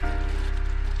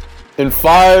In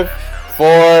 5,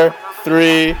 4,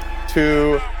 3,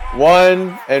 2,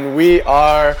 1, and we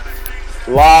are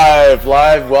live.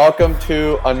 Welcome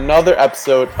to another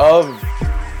episode of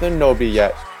the No Be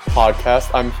Yet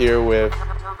podcast. I'm here with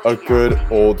a good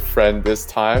old friend this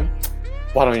time.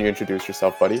 Why don't you introduce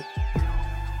yourself, buddy?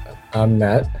 I'm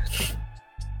Matt.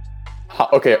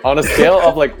 Okay, on a scale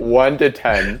of 1 to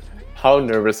 10, how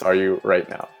nervous are you right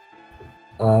now?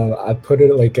 I put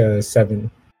it like a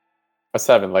 7. A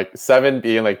 7, 7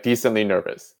 being decently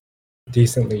nervous.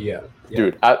 Decently, yeah.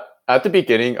 Dude, at the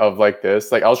beginning of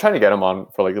this, I was trying to get him on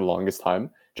for the longest time,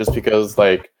 just because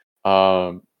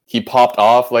he popped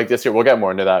off this year. We'll get more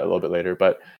into that a little bit later,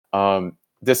 but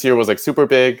this year was super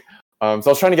big. So I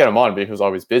was trying to get him on, but he was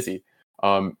always busy.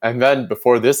 And then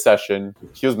before this session,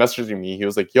 he was messaging me. He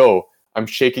was like, "Yo, I'm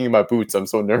shaking in my boots. I'm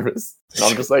so nervous." And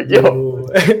I'm just like, "Yo,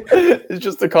 it's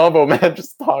just a combo, man.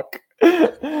 Just talk."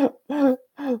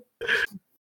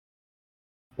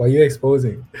 Why are you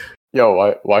exposing?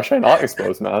 Yo, why should I not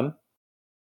expose, man?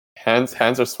 Hands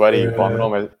are sweaty. Vomit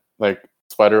on my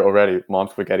sweater already. Mom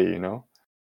spaghetti, you know?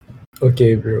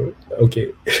 Okay, bro.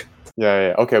 Okay.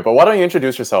 Yeah. Okay, but why don't you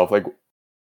introduce yourself?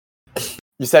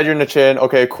 You said you're in the chin.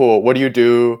 Okay, cool. What do you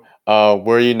do?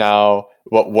 Where are you now?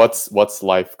 What's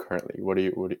life currently? What do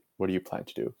you plan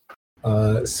to do?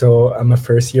 So I'm a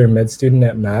first year med student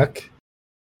at Mac.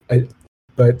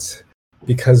 But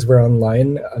because we're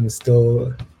online, I'm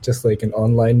still just an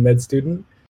online med student.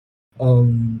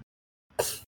 I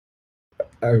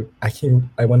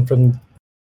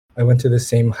went to the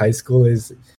same high school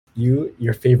as you.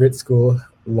 Your favorite school,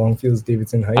 Longfields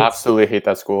Davidson Heights. Absolutely hate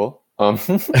that school.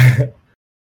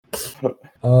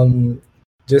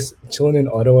 Just chilling in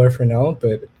Ottawa for now,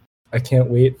 but I can't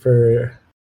wait for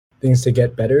things to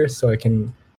get better so I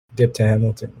can dip to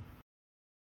Hamilton.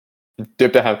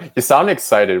 Dip to Hamilton. You sound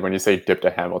excited when you say dip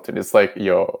to Hamilton. It's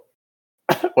yo,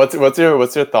 what's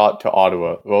your thought to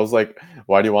Ottawa?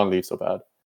 Why do you want to leave so bad?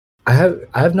 I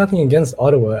have nothing against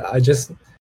Ottawa.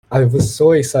 I was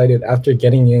so excited after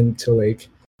getting in to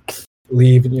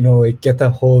leave, get the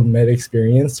whole med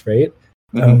experience, right?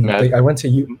 I went to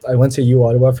U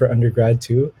Ottawa for undergrad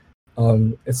too.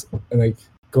 It's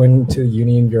going to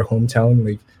uni in your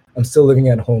hometown. I'm still living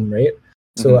at home, right?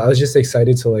 So I was just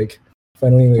excited to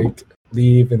finally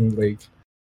leave and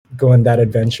go on that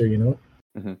adventure,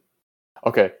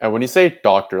 Okay, and when you say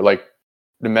doctor,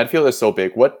 the med field is so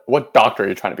big. What doctor are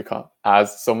you trying to become?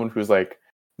 As someone who's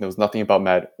knows nothing about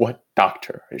med, what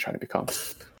doctor are you trying to become?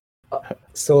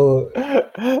 So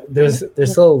there's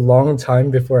still a long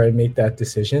time before I make that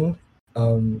decision.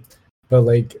 But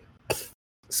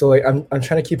I'm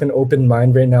trying to keep an open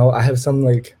mind right now. I have some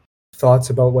thoughts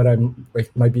about what I'm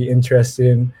might be interested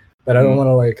in, but I don't want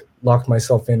to lock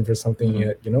myself in for something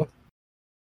yet,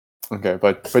 Okay,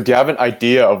 but do you have an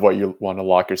idea of what you want to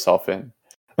lock yourself in?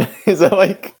 Is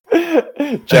it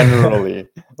generally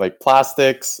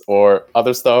plastics or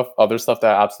other stuff that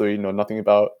I absolutely know nothing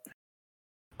about?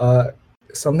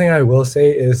 Something I will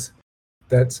say is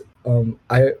that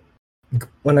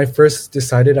when I first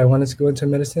decided I wanted to go into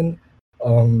medicine,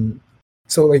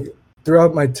 so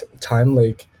throughout my time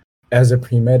as a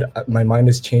pre-med, my mind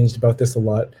has changed about this a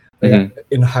lot.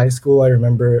 In high school, I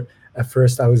remember at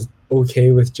first I was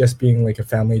okay with just being a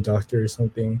family doctor or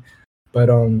something, but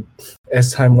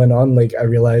as time went on, I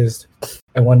realized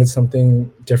I wanted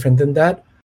something different than that.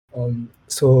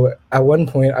 So at one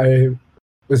point I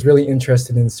was really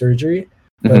interested in surgery,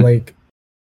 but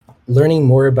learning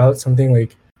more about something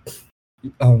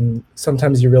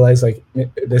sometimes you realize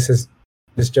this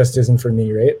just isn't for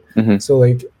me, right? So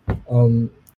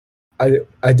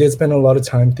I did spend a lot of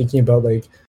time thinking about the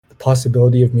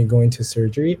possibility of me going to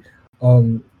surgery.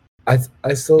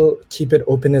 I still keep it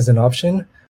open as an option,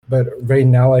 but right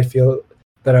now I feel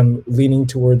that I'm leaning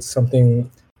towards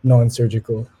something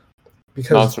non-surgical,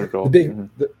 because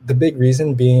the big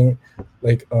reason being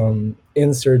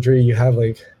in surgery you have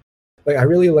I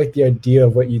really like the idea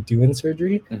of what you do in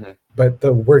surgery, but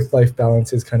the work-life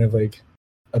balance is kind of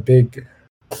a big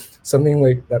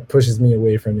something that pushes me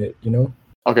away from it,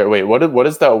 Okay, wait, what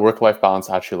is that work-life balance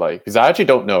actually like? Because I actually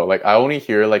don't know. I only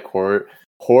hear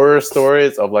horror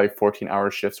stories of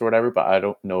 14-hour shifts or whatever, but I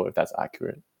don't know if that's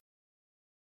accurate.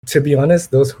 To be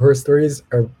honest, those horror stories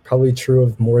are probably true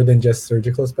of more than just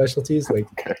surgical specialties.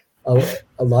 Okay.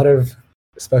 A lot of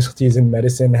specialties in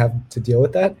medicine have to deal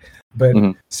with that, but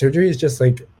surgery is just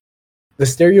the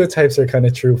stereotypes are kind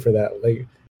of true for that.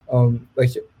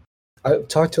 I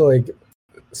talked to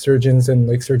surgeons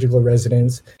and surgical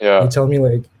residents. Yeah. They tell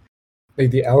me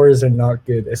the hours are not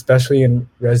good, especially in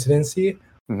residency.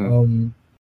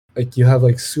 You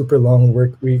have super long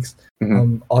work weeks.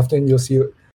 Often you'll see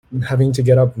having to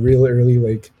get up real early,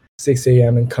 like 6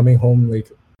 a.m. and coming home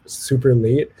like super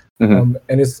late. And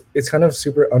it's kind of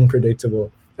super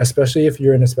unpredictable, especially if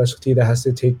you're in a specialty that has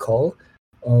to take call.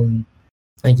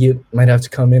 Like you might have to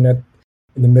come in in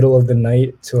the middle of the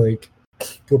night to like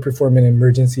go perform an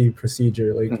emergency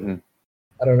procedure. Like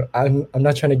I don't know, I'm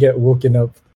not trying to get woken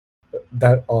up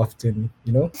that often,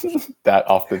 you know. that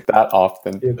often.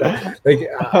 Yeah, like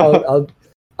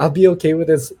I'll be okay with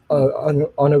this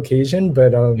on occasion,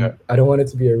 but I don't want it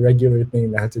to be a regular thing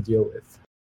that I have to deal with.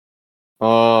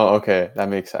 Oh, okay, that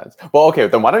makes sense. Well, okay,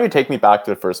 then why don't you take me back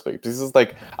to the first week? This is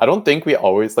like, I don't think we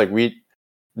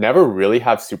never really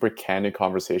have super candid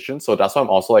conversations, so that's why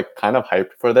I'm also like kind of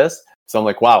hyped for this. So I'm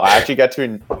like, wow, I actually get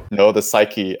to know the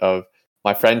psyche of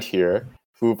my friend here,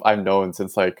 who I've known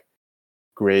since like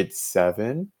grade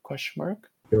 7? ?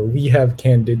 We have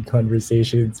candid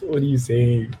conversations. What are you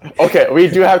saying? Okay, we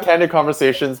do have candid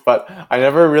conversations, but I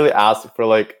never really asked for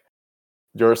like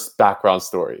your background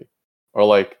story or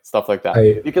like stuff like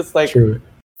that. Because like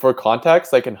for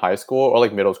context, like in high school or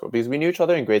like middle school, because we knew each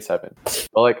other in grade 7.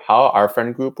 But like how our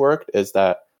friend group worked is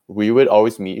that we would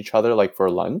always meet each other like for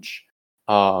lunch.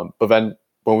 But then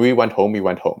when we went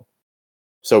home.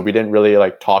 So we didn't really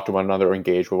like talk to one another or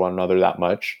engage with one another that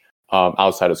much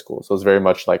outside of school. So it's very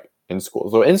much like in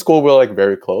school. So in school we're like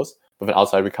very close, but then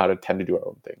outside we kind of tend to do our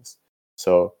own things.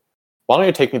 So why don't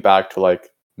you take me back to like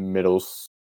middle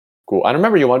school? I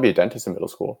remember you want to be a dentist in middle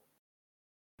school.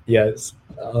 Yes.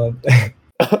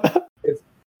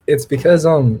 It's because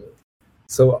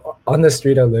so on the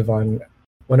street I live on,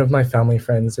 one of my family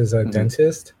friends is a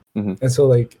dentist, and so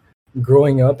like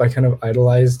growing up I kind of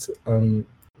idolized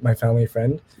my family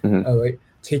friend. Like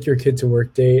take your kid to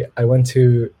work day. I went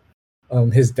to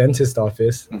his dentist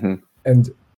office, and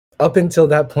up until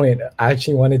that point I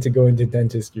actually wanted to go into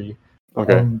dentistry.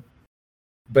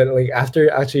 But like after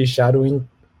actually shadowing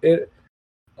it,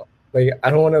 like I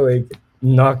don't want to like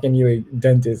knock any like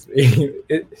dentist.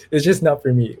 It's just not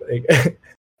for me. Like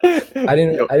I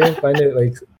didn't find it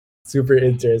like super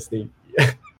interesting.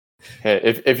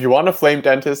 Hey, if you want to flame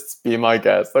dentists, be my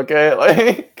guest, okay?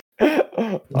 Like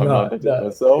I'm not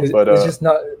myself, but it's just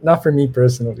not for me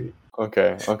personally.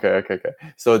 Okay.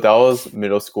 So that was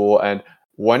middle school, and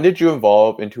when did you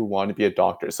evolve into want to be a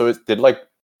doctor? So did like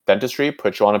dentistry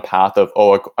put you on a path of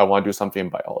I want to do something in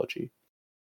biology?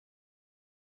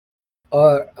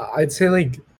 I'd say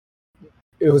like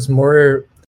it was more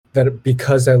that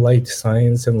because I liked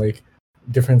science and like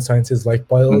different sciences like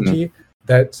biology,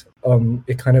 that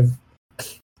it kind of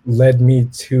led me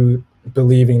to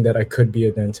believing that I could be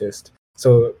a dentist.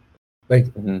 So like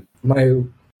my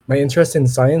interest in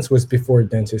science was before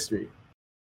dentistry.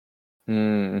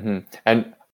 And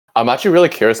I'm actually really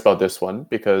curious about this one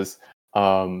because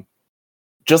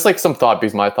just like some thought,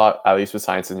 because my thought, at least with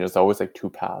science, and there's always like two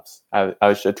paths. At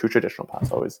least two traditional paths,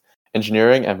 always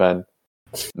engineering and then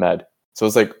med. So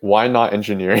it's like, why not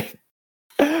engineering?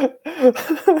 You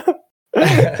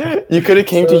could have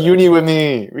came to uni with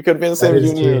me. We could have been in the same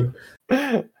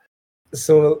uni.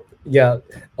 So yeah,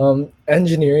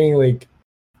 engineering, like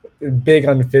big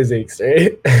on physics,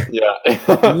 right? Yeah.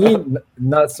 Me,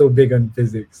 not so big on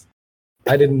physics.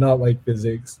 I did not like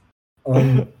physics.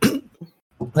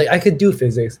 Like I could do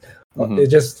physics. It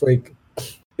just like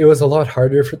it was a lot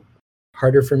harder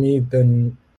for me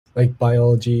than like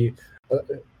biology.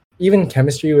 Even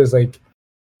chemistry was like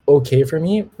okay for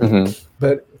me,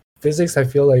 but physics, I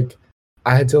feel like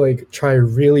I had to like try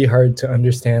really hard to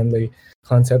understand like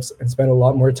concepts and spend a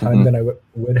lot more time than I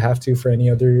would have to for any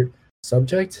other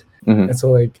subject. And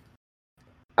so like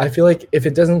I feel like if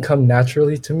it doesn't come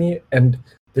naturally to me and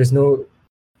there's no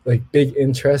like big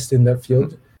interest in that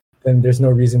field, then there's no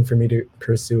reason for me to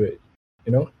pursue it,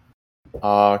 you know?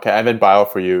 Okay, and then bio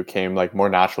for you came like more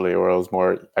naturally, or it was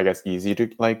more, I guess, easy to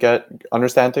like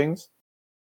understand things?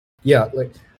 Yeah,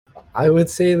 like I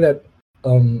would say that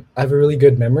I have a really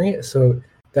good memory, so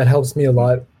that helps me a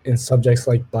lot in subjects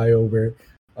like bio, where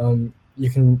you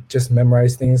can just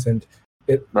memorize things, and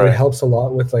it helps a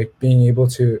lot with like being able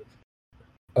to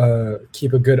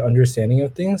keep a good understanding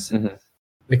of things.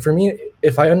 Like for me,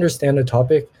 if I understand a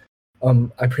topic,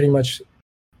 I pretty much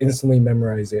instantly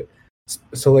memorize it.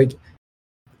 So like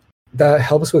that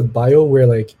helps with bio, where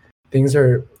like things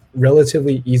are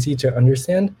relatively easy to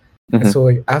understand. And so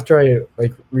like after I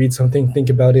like read something, think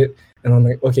about it, and I'm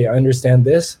like, okay, I understand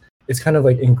this, it's kind of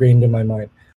like ingrained in my mind.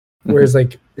 Whereas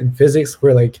like in physics,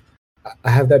 where like I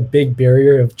have that big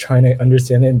barrier of trying to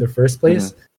understand it in the first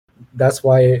place, that's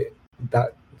why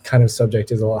that kind of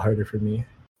subject is a lot harder for me.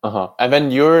 And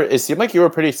then it seemed like you were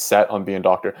pretty set on being a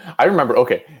doctor. I remember,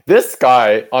 okay, this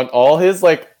guy on all his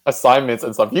like assignments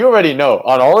and stuff, you already know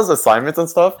on all his assignments and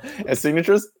stuff and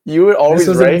signatures, you would always This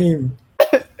was a write. meme.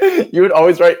 You would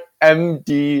always write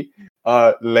MD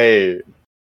Lay,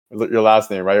 your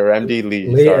last name, right? Or MD Lee.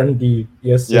 Lay sorry. MD.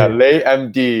 Yes, sir. Yeah, Lay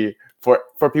MD.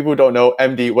 For people who don't know,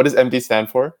 MD. What does MD stand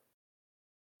for?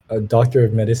 A doctor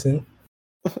of medicine.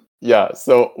 Yeah.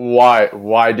 So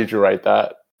why did you write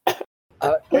that?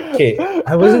 Okay,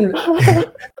 I wasn't.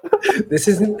 This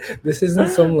isn't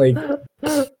some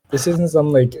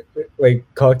like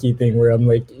cocky thing where I'm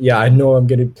like, yeah, I know I'm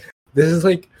gonna. This is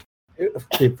like,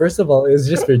 okay. First of all, it was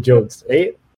just for jokes,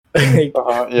 right? Like,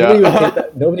 Yeah.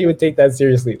 nobody would take that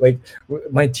seriously. Like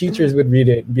my teachers would read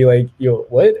it and be like, "Yo,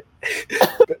 what?"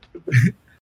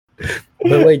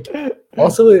 But like,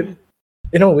 also,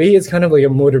 in a way, it's kind of like a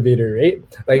motivator, right?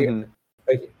 Like, Mhm.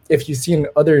 like if you've seen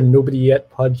other Nobody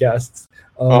Yet podcasts,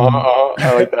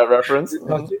 I like that reference.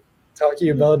 talking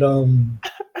about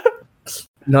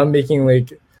not making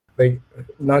like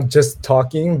not just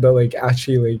talking, but like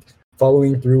actually like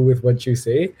following through with what you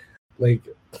say. Like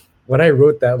when I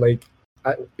wrote that, like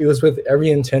it was with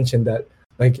every intention that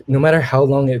like no matter how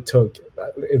long it took,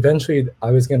 eventually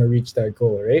I was gonna reach that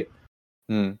goal, right?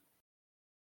 Hmm.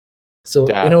 So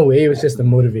Damn. in a way, it was just a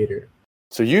motivator.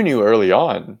 So you knew early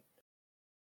on.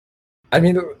 I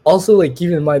mean, also like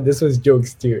keep in mind this was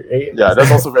jokes too, right? Yeah,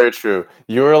 that's also very true.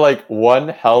 You were like one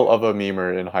hell of a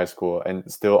memer in high school, and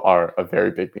still are a very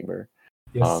big memer.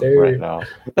 Yes, sir. Right now.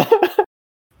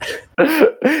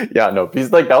 Yeah, no,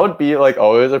 because like that would be like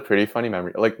always a pretty funny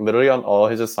memory. Like literally on all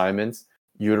his assignments,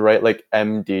 you'd write like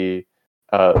MD,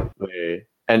 Lay,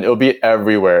 and it'll be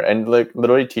everywhere. And like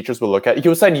literally teachers will look at it. He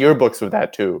would sign yearbooks with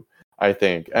that too, I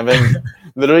think. And then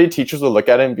literally teachers will look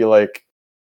at it and be like,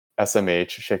 SMH,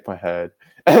 shake my head,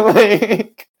 and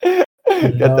like get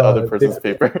the other person's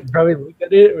paper. Probably look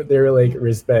at it, but they were like,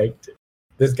 respect.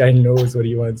 This guy knows what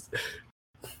he wants.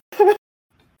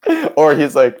 Or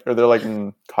he's like, or they're like,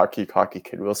 cocky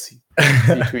kid. We'll see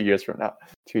 2 years from now.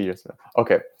 2 years from now.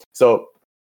 Okay, so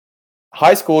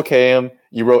high school came.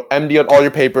 You wrote MD on all your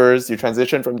papers. You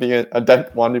transitioned from being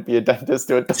wanted to be a dentist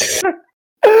to a doctor.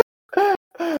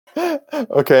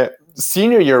 Okay,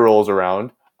 senior year rolls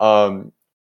around.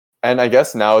 And I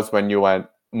guess now is when you went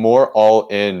more all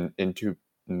into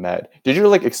med. Did you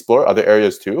like explore other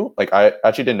areas too? Like I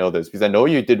actually didn't know this because I know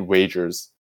you did wagers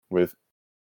with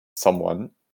someone,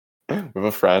 with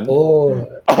a friend. Oh,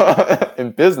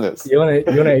 in business. You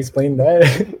wanna explain that?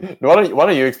 why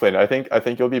don't you explain it? I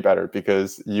think you'll be better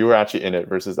because you were actually in it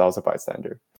versus I was a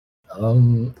bystander.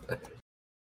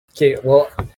 Okay,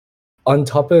 well, on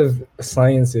top of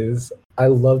sciences, I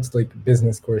loved like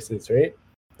business courses, right?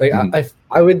 Like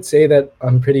I would say that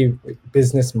I'm pretty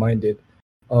business minded.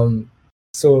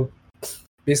 So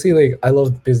basically like I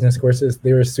loved business courses.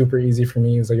 They were super easy for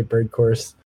me. It was like a bird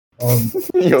course.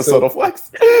 Yo, subtle flex.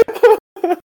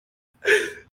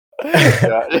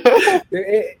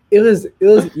 It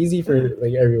was easy for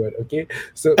like everyone, okay?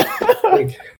 So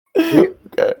like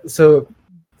okay. So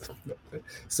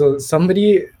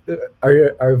somebody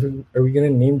are we gonna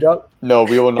name drop? No,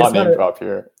 we will not name drop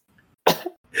here.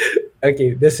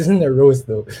 Okay, this isn't a roast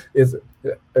though. Is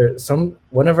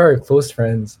one of our close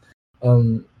friends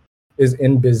is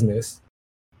in business,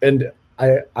 and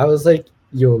I was like,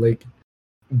 yo, like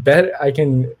bet I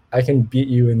can beat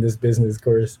you in this business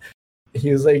course.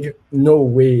 He was like, no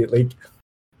way, like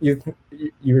you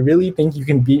really think you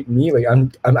can beat me? Like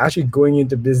I'm actually going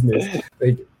into business.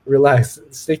 Like relax,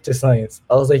 stick to science.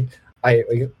 I was like, I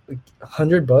like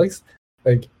 $100.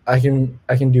 Like I can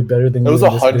do better than you. It was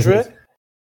 100.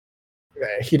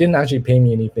 He didn't actually pay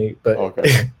me anything, but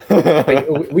okay. Like,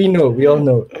 we all know. We all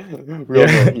know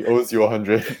he owes you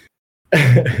 100.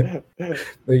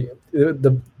 Like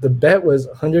the bet was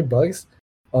 $100.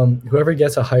 Whoever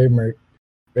gets a higher mark,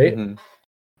 right?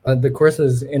 Mm-hmm. The course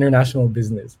is international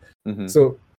business. Mm-hmm.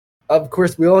 So, of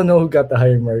course, we all know who got the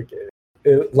higher mark.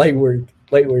 Light work.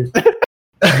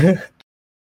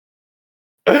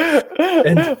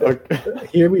 And okay.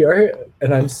 Here we are,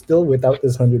 and I'm still without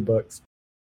this $100.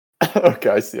 Okay,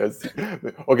 I see.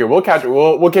 Okay, we'll get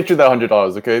you that $100.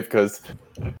 Okay, because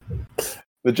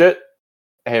legit.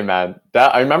 Hey man,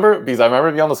 that I remember being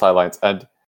on the sidelines, and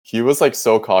he was like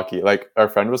so cocky. Like our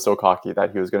friend was so cocky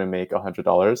that he was gonna make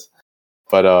 $100,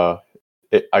 but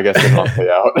I guess it did not play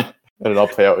out. It did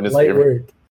not play out in his favor.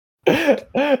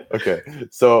 Okay,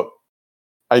 so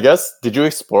I guess did you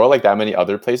explore like that many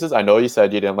other places? I know you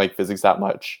said you didn't like physics that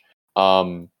much.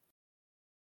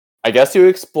 I guess you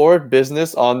explored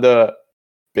business on the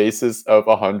basis of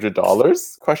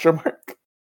 $100? Question mark.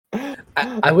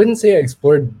 I wouldn't say I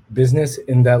explored business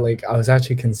in that like I was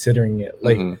actually considering it.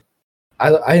 Like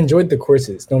I enjoyed the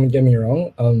courses. Don't get me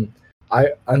wrong.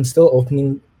 I'm still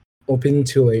open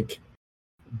to like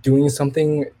doing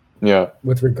something Yeah.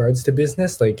 with regards to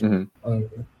business, like Mhm.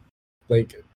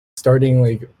 like starting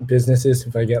like businesses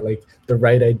if I get like the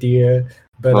right idea.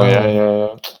 But Oh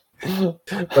yeah.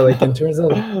 but like in terms of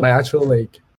my actual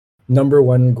like number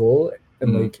one goal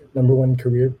and Mhm. like number one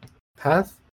career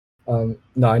path,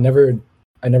 no, I never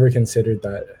considered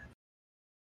that.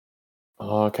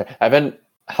 Oh, okay. And then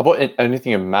how about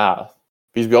anything in math?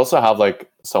 Because we also have like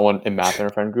someone in math in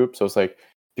our friend group. So it's like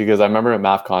because I remember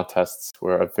math contests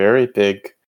were a very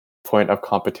big point of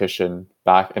competition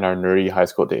back in our nerdy high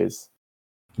school days.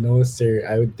 No,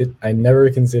 sir. I never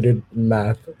considered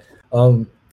math.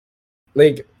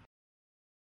 Like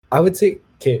I would say,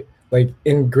 okay, like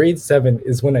in grade 7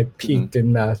 is when I peaked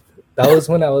in math. That was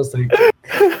when I was like,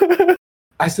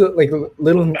 I still like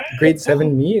little grade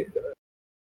 7 me.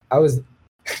 I was,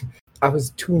 I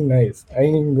was too nice. I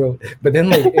didn't even go, but then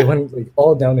like it went like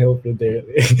all downhill from there.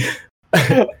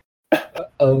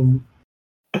 um,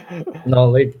 no,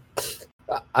 like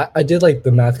I did like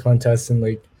the math contest and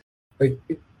like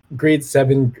grade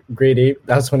 7, grade 8.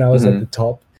 That's when I was at the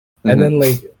top, and then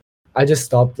like I just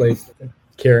stopped like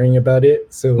caring about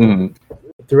it. So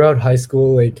throughout high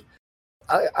school, like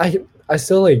I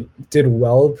still like did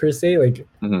well per se, like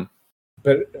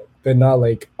but not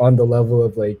like on the level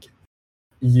of like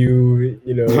you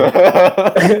know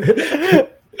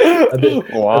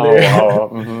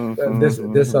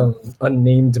this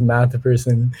unnamed math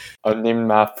person. Unnamed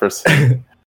math person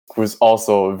who's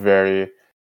also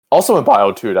also in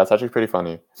bio too. That's actually pretty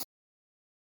funny.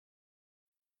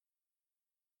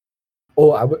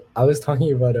 Oh, I was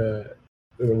talking about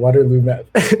Waterloo math.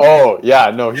 Oh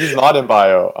yeah, no, he's not in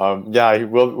bio. Yeah, he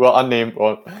will unnamed.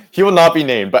 Well, he will not be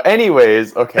named. But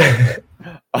anyways, okay.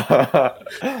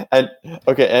 and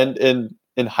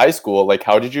in high school, like,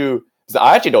 how did you? Because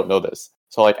I actually don't know this.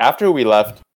 So like after we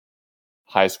left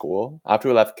high school, after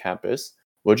we left campus,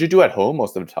 what did you do at home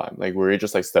most of the time? Like, were you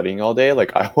just like studying all day,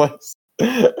 like I was?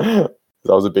 I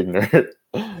was a big nerd.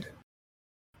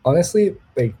 Honestly,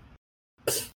 like,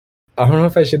 I don't know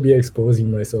if I should be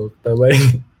exposing myself, but like,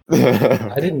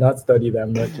 I did not study that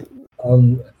much.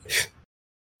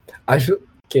 I should.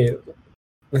 Okay,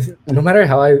 no matter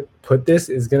how I put this,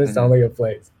 it's gonna sound like a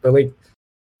flex, but like,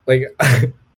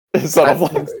 it's not a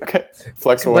flex. Okay,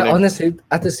 flex for winning. But honestly,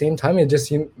 at the same time,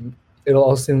 it'll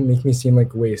also make me seem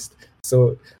like waste.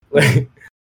 So like,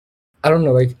 I don't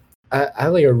know, like I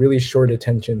have like a really short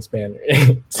attention span.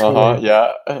 So, like,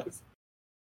 yeah.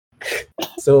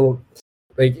 So,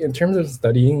 like in terms of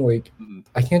studying, like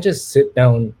I can't just sit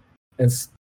down and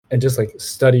just like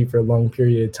study for a long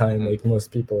period of time like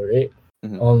most people, right?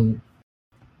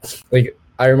 Like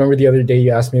I remember the other day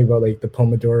you asked me about like the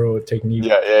Pomodoro technique.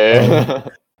 Yeah.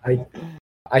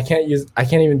 I can't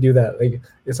even do that. Like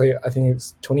it's like I think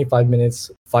it's 25 minutes,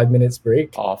 5 minutes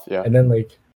break off, yeah. And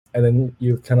then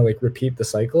you kind of like repeat the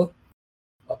cycle.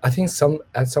 I think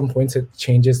at some points it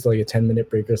changes to like a 10-minate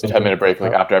break or something. 10-minute break,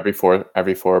 like after every four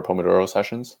Pomodoro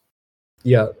sessions.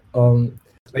 Yeah.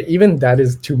 Like even that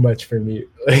is too much for me,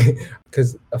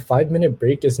 because a 5-minute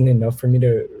break isn't enough for me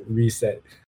to reset.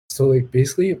 So like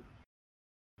basically,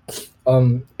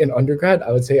 in undergrad,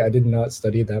 I would say I did not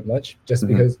study that much, just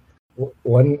because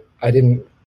one, I don't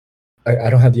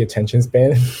have the attention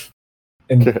span,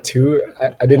 and two,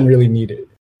 I didn't really need it,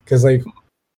 because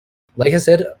like I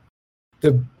said,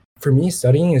 for me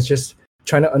studying is just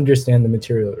trying to understand the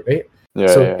material, right?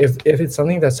 If it's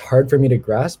something that's hard for me to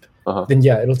grasp, then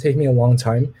yeah, it'll take me a long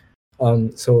time.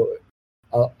 So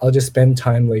I'll just spend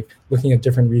time like looking at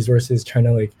different resources, trying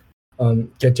to like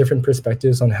get different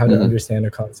perspectives on how to understand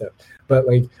a concept. But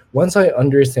like once I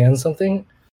understand something,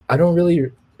 I don't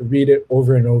really read it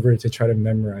over and over to try to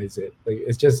memorize it. Like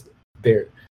it's just there.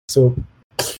 So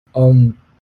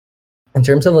in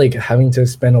terms of like having to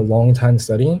spend a long time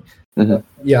studying,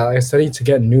 yeah, I study to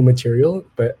get new material,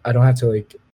 but I don't have to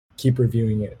like keep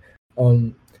reviewing it.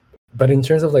 But in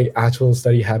terms of like actual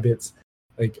study habits,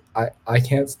 like I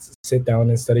can't sit down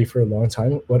and study for a long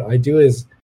time. What I do is,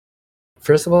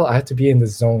 first of all, I have to be in the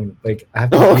zone. Like I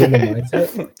have to be in the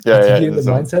mindset.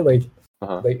 Mindset.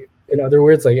 Like in other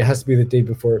words, like it has to be the day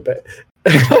before. But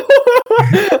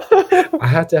I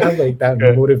have to have like that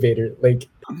motivator. Like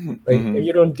if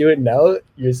you don't do it now,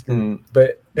 you're screwed.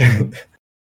 But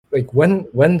like when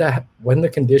the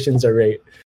conditions are right,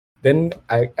 then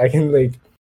I can like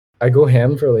I go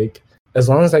ham for like as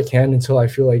long as I can until I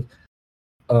feel like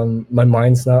my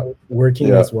mind's not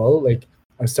working as well. Like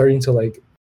I'm starting to like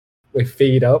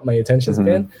fade out my attention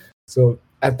span. So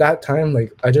at that time,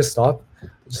 like I just stop,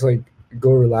 just like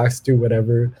go relax, do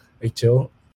whatever, like chill.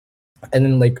 and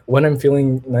then like when I'm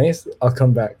feeling nice, I'll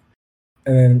come back,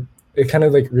 and then it kind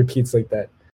of like repeats like that.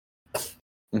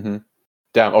 Mm-hmm.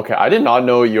 Damn. Okay, I did not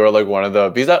know you were like one of the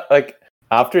because like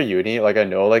after uni, like I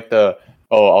know like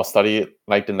I'll study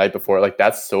like the night before. Like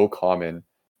that's so common,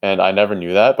 and I never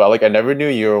knew that. But like I never knew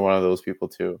you were one of those people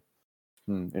too.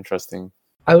 Interesting.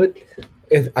 I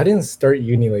didn't start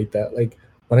uni like that. Like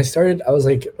when I started, I was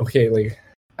like, okay, like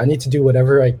I need to do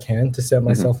whatever I can to set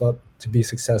myself up to be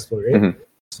successful, right? Mhm.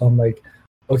 So I'm like,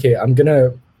 okay, I'm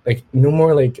gonna like no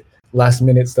more like last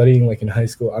minute studying like in high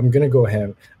school. I'm gonna go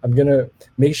ham. I'm gonna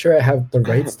make sure I have the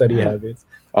right study habits.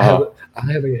 Uh-huh.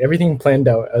 I had like, everything planned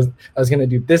out. I was gonna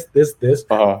do this,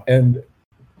 Uh-huh. and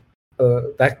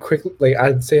that quick, like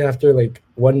I'd say after like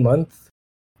 1 month,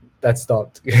 that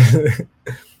stopped.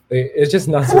 It's just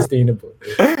not sustainable.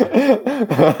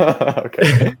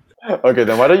 Okay. Okay,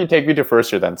 then why don't you take me to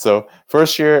first year then? So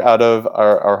first year out of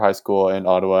our high school in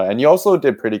Ottawa, and you also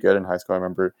did pretty good in high school. I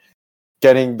remember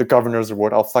getting the governor's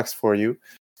award. I'll flex for you.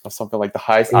 Or something like the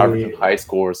highest average in high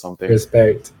school or something.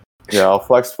 Respect. Yeah, I'll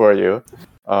flex for you.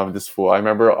 This fool. I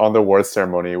remember on the award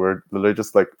ceremony, we're literally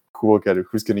just like, who will get it?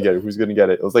 Who's gonna get it? Who's gonna get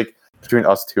it? It was like between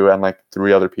us two and like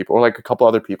 3 other people, or like a couple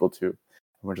other people too.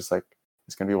 And we're just like,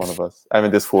 it's gonna be one of us. I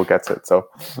mean, this fool gets it. So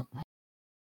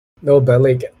No, but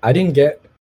like I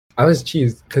was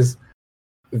cheesed because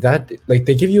that like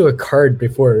they give you a card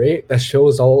before, right? That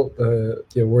shows all the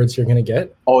awards you're gonna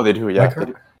get. oh, they do. Yeah. They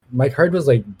do. My card was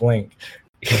like blank.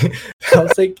 I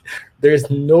was like, there's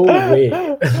no way.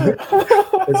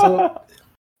 And so,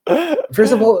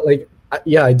 first of all, like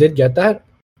yeah, I did get that,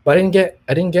 but I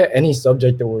didn't get any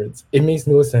subject awards. It makes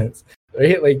no sense,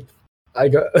 right? Like I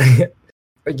got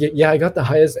yeah, I got the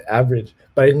highest average,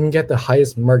 but I didn't get the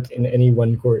highest mark in any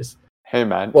one course. Hey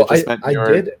man. Well, I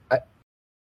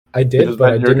did,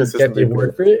 but I didn't get the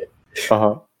award for it.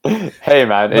 Hey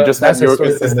man, it But just meant that's you a were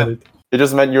story for consistent. another. It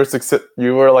just meant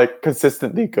you were like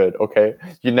consistently good. Okay,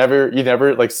 you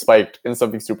never like spiked in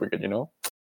something super good. You know.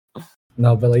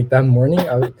 No, but like that morning,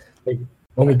 I was like,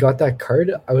 when we got that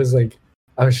card, I was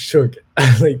shook. I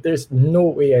was like, there's no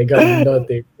way I got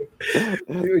nothing.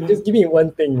 Dude, just give me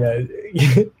one thing, man.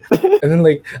 And then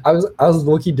like I was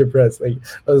low-key depressed. Like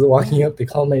I was walking up, they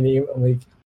called my name. I'm like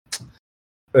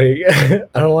I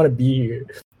don't want to be here.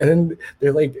 And then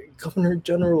they're like, Governor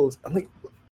Generals. I'm like,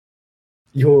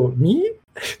 yo, me?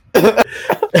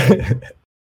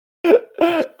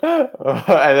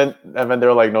 and then they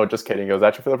were like, no, just kidding. It was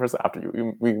actually for the person after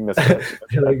you. We missed it.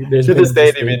 Like, there's To been this a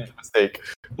day, they mistake.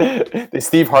 made a mistake. They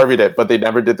Steve Harvey'd it, but they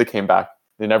never did the came back.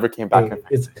 They never came back. Hey,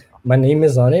 it's my name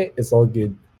is on it. It's all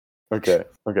good. Okay.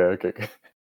 Okay.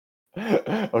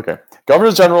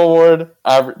 Governor's General Award,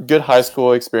 good high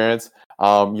school experience.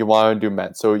 You want to do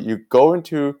Met. So you go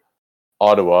into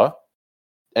Ottawa,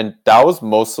 and that was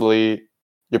mostly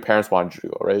your parents wanted you to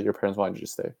go, right? Your parents wanted you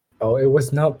to stay. Oh, it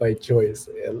was not by choice.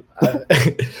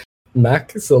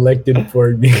 Mac selected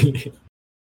for me.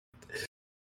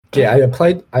 Okay, I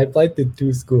applied to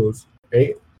 2 schools,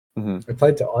 right? Mm-hmm. I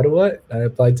applied to Ottawa and I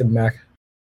applied to Mac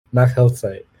Health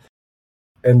Site.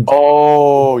 And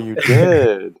Oh, you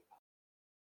did.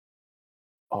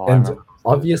 Oh, I and remember.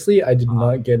 obviously I did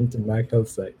not get into Mac Health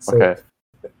Site. So Okay.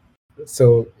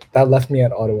 so that left me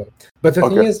at Ottawa. But the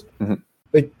thing Okay. is, Mhm.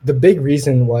 like the big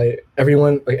reason why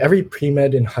everyone, like every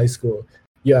pre-med in high school,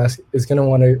 you ask is gonna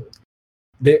want to.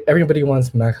 Everybody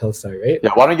wants Mac Health Site, right?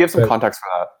 Yeah, why don't you give some But- context for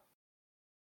that?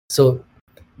 So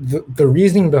the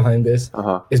reasoning behind this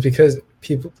Uh-huh. is because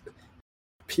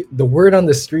the word on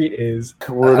the street is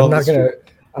Word on the street.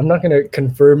 I'm not gonna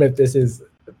confirm if this is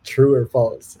true or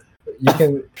false. You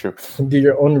can True. do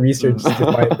your own research to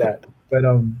find that. But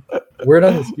word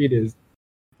on the street is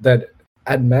that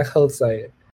at Mac Health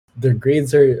Site, their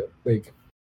grades are like,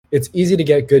 it's easy to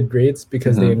get good grades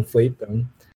because they inflate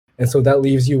them, and so that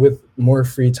leaves you with more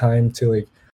free time to like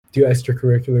do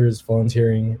extracurriculars,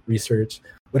 volunteering, research,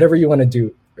 whatever you want to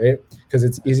do, right? Because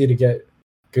it's easy to get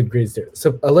good grades there.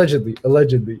 So allegedly. But,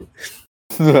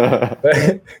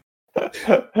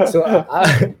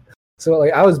 so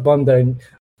like I was bummed that I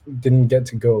didn't get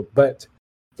to go, but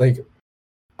like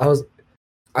I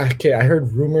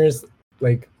heard rumors,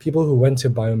 like people who went to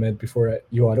biomed before at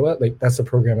U Ottawa, like that's the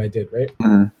program I did, right?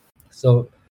 Mhm. So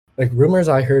like rumors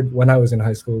I heard when I was in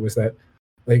high school was that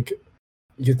like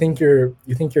you think you're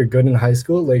good in high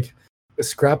school, like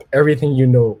scrap everything you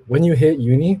know. When you hit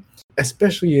uni,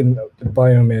 especially in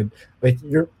biomed, like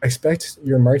you expect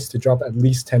your marks to drop at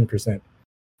least 10%.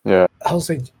 Yeah. I was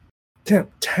like, damn,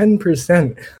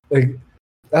 10%. Like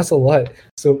that's a lot.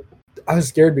 So I was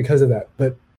scared because of that.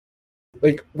 But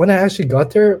like when I actually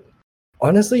got there,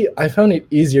 honestly, I found it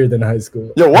easier than high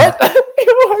school. Yo, what? Yo,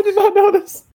 I did not know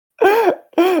this.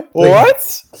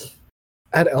 What?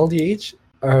 At LDH,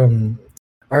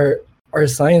 our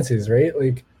sciences, right?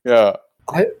 Like Yeah.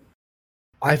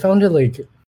 I found it like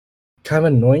kind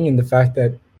of annoying in the fact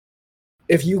that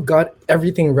if you got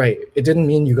everything right, it didn't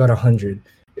mean you got 100,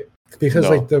 because No.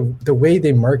 like the way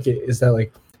they market is that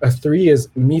like a 3 is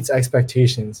meets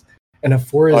expectations and a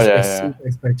 4 is yeah. exceeds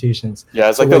expectations. Yeah,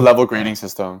 it's So, like the level grading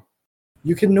system.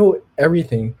 you can know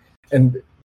everything and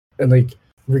like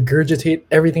regurgitate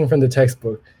everything from the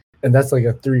textbook, and that's like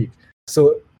a 3.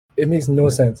 So it makes no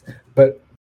sense. But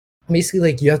basically,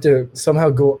 like, you have to somehow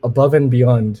go above and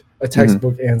beyond a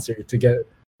textbook answer to get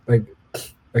like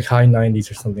high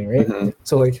 90s or something, right? Mhm.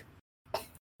 So like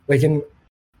in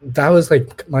that was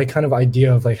like my kind of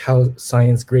idea of like how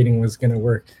science grading was gonna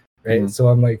work, right? Mhm. So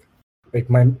I'm like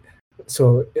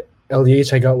so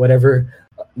LDH I got whatever.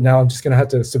 Now I'm just gonna have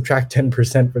to subtract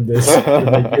 10% from this for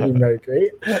my grading mark,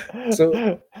 right? So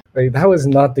like that was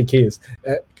not the case.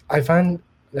 I find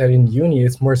that in uni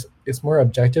it's more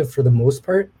objective for the most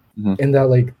part, Mhm. in that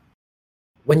like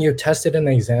when you're tested in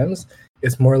exams,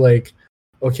 it's more like,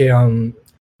 okay,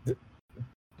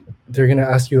 they're gonna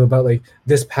ask you about like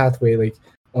this pathway, like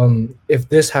if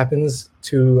this happens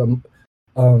to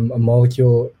a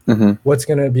molecule, Mhm. what's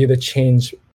gonna be the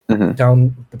change Mhm.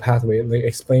 down the pathway, like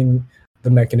explain the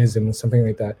mechanism, something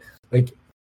like that. Like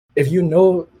if you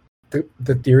know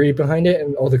the theory behind it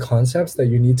and all the concepts that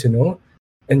you need to know,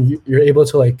 and you're able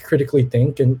to like critically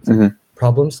think and Mhm.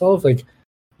 problem solve, like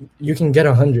you can get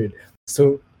 100.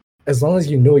 So as long as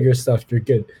you know your stuff, you're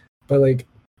good. But like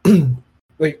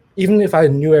like even if I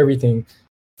knew everything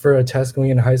for a test going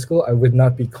into high school, I would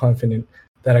not be confident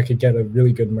that I could get a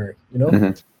really good mark, you know?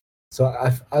 Mhm. So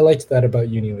I liked that about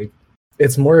uni. Like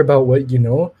it's more about what you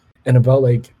know and about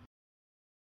like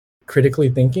critically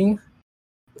thinking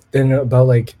than about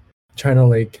like trying to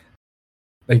like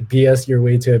BS your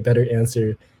way to a better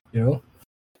answer, you know?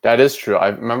 That is true. I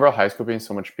remember high school being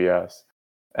so much BS,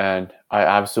 and I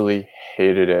absolutely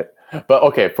hated it. But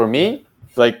okay, for me,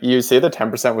 like you say, the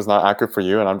 10% was not accurate for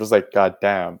you, and I'm just like, God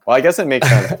damn. Well, I guess it makes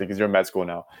sense because you're in med school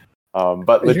now.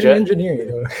 But You're an legit, engineer, you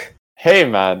know? hey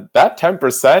man, that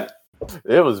 10%,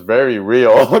 it was very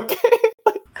real.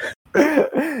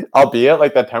 Okay, albeit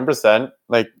like that 10%,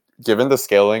 like given the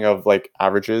scaling of like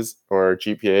averages or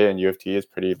GPA and UFT is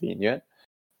pretty lenient.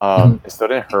 It still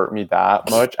didn't hurt me that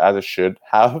much as it should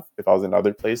have if I was in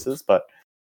other places. But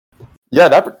yeah,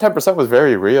 that 10% was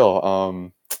very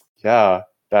real. Yeah,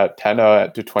 that 10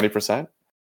 to 20%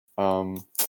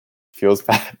 feels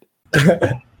bad.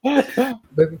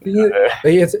 But the thing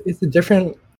is, like, it's a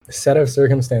different set of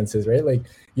circumstances, right? Like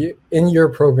you in your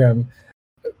program,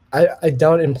 I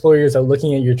doubt employers are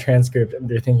looking at your transcript and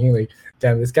they're thinking like,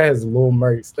 damn, this guy has low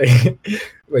marks.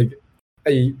 Like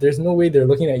there's no way they're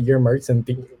looking at your marks and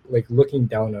like looking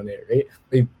down on it, right?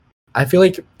 Like I feel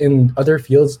like in other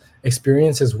fields,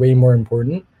 experience is way more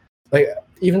important. Like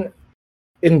even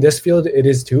in this field, it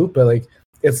is too, but like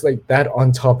it's like that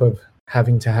on top of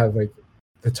having to have like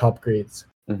the top grades.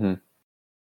 Mm-hmm.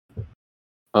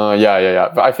 Yeah.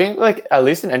 But I think like at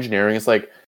least in engineering, it's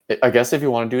like I guess if you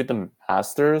want to do the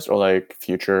masters or like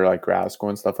future like grad school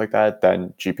and stuff like that,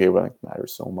 then GPA wouldn't matter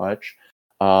so much.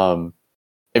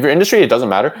 If your industry, it doesn't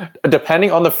matter.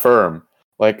 Depending on the firm,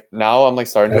 like now I'm like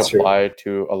starting That's to apply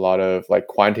to a lot of like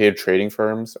quantitative trading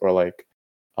firms or like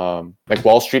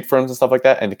Wall Street firms and stuff like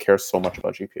that, and they care so much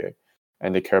about GPA,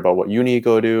 and they care about what uni you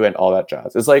go to and all that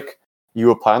jazz. It's like you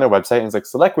apply on their website and it's like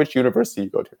select which university you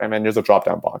go to, and then there's a drop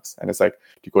down box, and it's like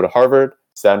do you go to Harvard,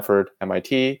 Stanford,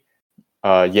 MIT,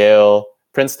 Yale,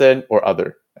 Princeton, or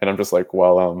other? And I'm just like,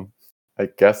 well, I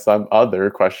guess I'm other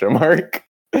question mark.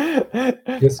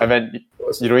 Yes. And then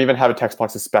you don't even have a text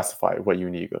box to specify what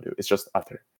uni you go to. It's just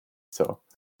other. So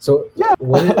yeah,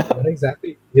 what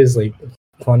exactly is like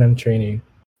quantum training?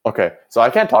 okay, so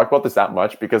I can't talk about this that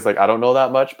much because like I don't know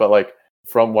that much, but like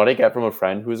from what I get from a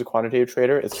friend who's a quantitative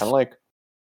trader, it's kind of like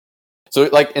so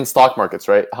like in stock markets,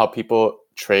 right? How people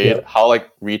trade, Yeah. how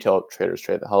like retail traders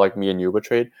trade, how like me and you would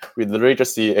trade. We literally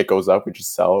just see it goes up, we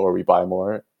just sell or we buy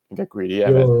more and get greedy.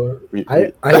 And Yo, then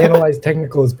I analyze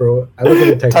technicals, bro. I look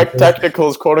at the technicals.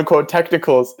 Technicals, quote unquote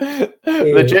technicals.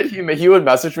 Legit, he would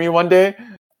message me one day.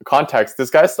 Context: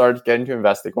 this guy started getting to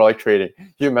investing or like trading.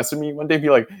 He would message me one day, be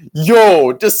like,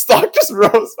 "Yo, this stock just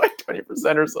rose by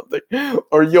 20% or something,"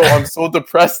 or "Yo, I'm so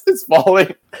depressed, it's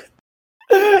falling."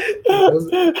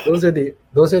 those are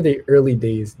the early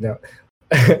days now.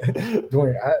 Don't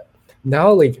worry.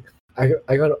 Now like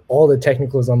I got all the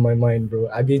technicals on my mind, bro.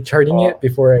 I'd be charting it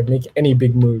before I make any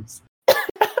big moves.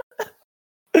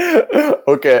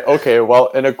 Okay. Well,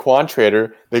 in a quant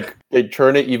trader, they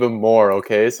turn it even more.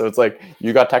 Okay, so it's like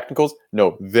you got technicals.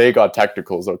 No, they got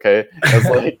technicals. Okay, it's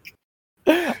like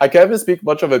I can't even speak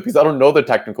much of it because I don't know the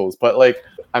technicals. But like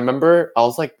I remember, I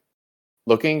was like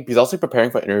looking because I was like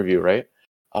preparing for an interview, right?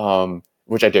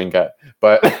 Which I didn't get,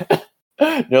 but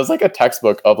it was like a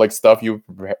textbook of like stuff you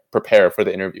prepare for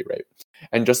the interview, right?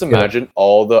 And just imagine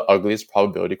all the ugliest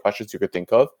probability questions you could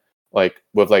think of, like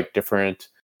with like different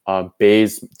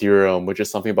Bayes' theorem, which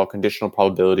is something about conditional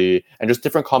probability, and just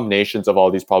different combinations of all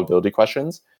these probability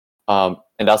questions. And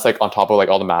that's like on top of like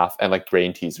all the math and like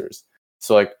brain teasers.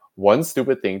 So like one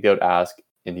stupid thing they would ask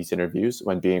in these interviews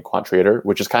when being a quant trader,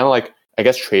 which is kind of like I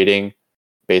guess trading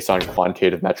based on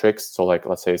quantitative metrics. So like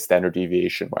let's say standard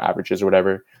deviation or averages or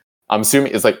whatever. I'm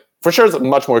assuming it's like for sure it's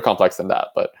much more complex than that,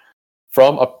 but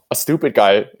from a stupid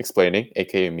guy explaining,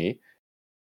 aka me,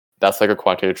 that's like a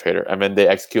quantitative trader, and then they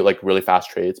execute like really fast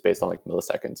trades based on like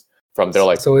milliseconds from their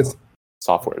like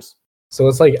softwares. So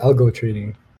it's like algo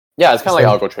trading. Yeah, it's kind of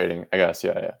like algo trading, I guess.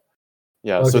 Yeah.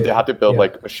 Okay. So they have to build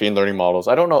like machine learning models.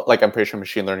 I don't know, like I'm pretty sure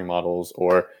machine learning models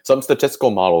or some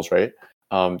statistical models, right?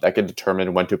 That can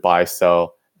determine when to buy,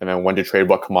 sell, and then when to trade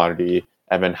what commodity,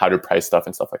 and then how to price stuff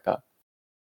and stuff like that.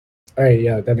 All right,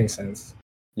 yeah, that makes sense.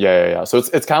 Yeah. So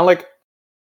it's kind of like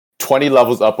 20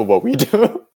 levels up of what we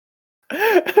do.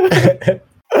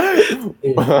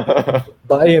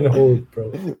 Buy and hold,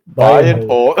 bro. Buy and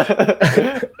hold.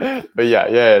 But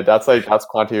that's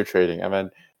quantitative trading. And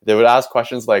then they would ask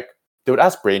questions like they would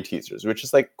ask brain teasers, which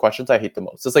is like questions I hate the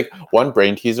most. It's like one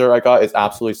brain teaser I got is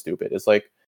absolutely stupid. It's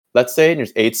like, let's say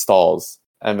there's 8 stalls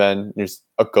and then there's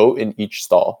a goat in each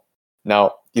stall.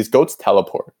 Now these goats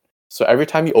teleport. So every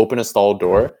time you open a stall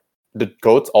door, the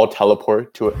goats all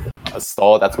teleport to a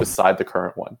stall that's beside the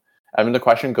current one. And then the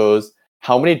question goes,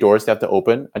 how many doors do you have to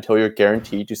open until you're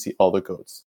guaranteed to see all the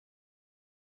goats?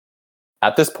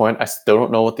 At this point, I still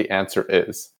don't know what the answer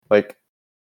is. Like,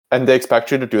 and they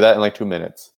expect you to do that in like 2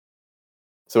 minutes.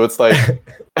 So it's like,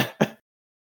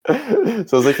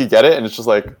 you get it, and it's just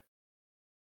like,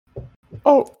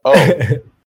 oh.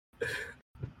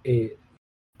 8.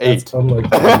 8.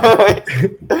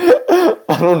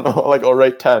 I don't know. Like, I'll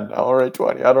write 10. I'll write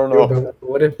 20. I don't know. Yo,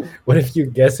 what if you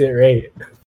guess it right?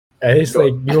 And it's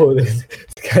like, yo, this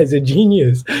guy's a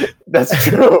genius. That's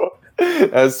true.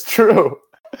 That's true.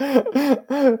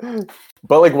 But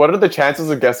like, what are the chances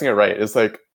of guessing it right? It's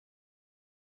like,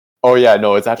 oh yeah,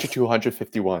 no, it's actually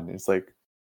 251. It's like,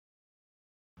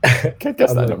 can't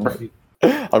guess that number.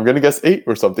 I'm gonna guess 8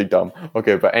 or something dumb.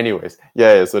 Okay, but anyways,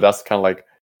 yeah. So that's kind of like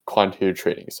quantitative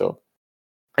trading. So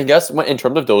I guess in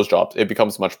terms of those jobs, it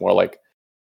becomes much more like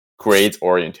grades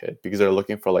oriented because they're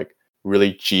looking for like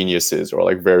really geniuses or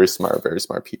like very smart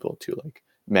people to like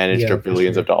manage their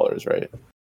billions of dollars, right?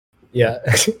 Yeah.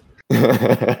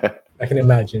 I can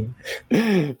imagine.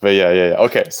 But yeah.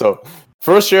 Okay, so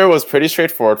first year was pretty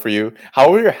straightforward for you.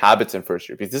 How were your habits in first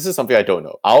year? Because this is something I don't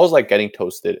know. I was like getting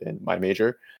toasted in my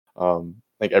major.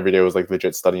 Like every day was like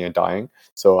legit studying and dying.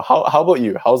 So how about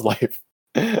you? How's life?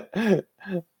 I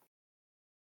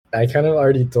kind of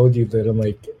already told you that I'm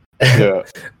like, I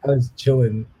was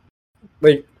chilling.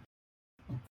 Like,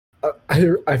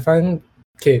 I find,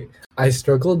 I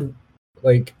struggled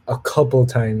like a couple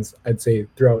times, I'd say,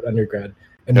 throughout undergrad.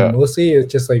 And mostly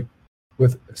it's just like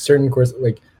with certain courses,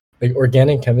 like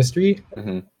organic chemistry.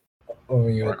 Mm-hmm. Oh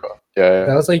my god. Yeah.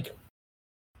 That was like,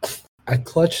 I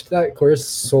clutched that course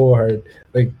so hard.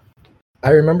 Like, I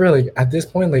remember like at this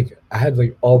point, like I had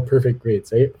like all perfect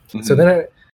grades, right? Mm-hmm. So then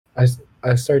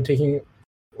I started taking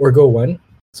Orgo 1,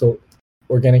 so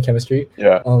organic chemistry.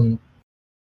 Yeah.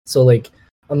 So like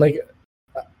I'm like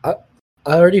I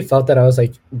already felt that I was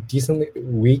like decently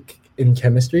weak in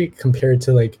chemistry compared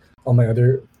to like all my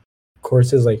other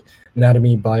courses like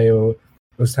anatomy, bio,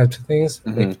 those types of things.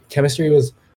 Mm-hmm. Like chemistry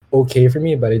was okay for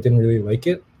me, but I didn't really like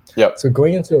it. Yeah. So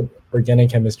going into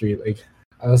organic chemistry, like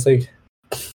I was like,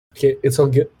 okay, it's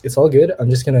all good. I'm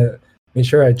just gonna make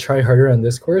sure I try harder on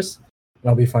this course and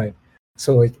I'll be fine.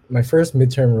 So like my first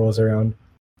midterm rolls around,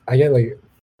 I get like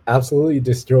absolutely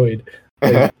destroyed.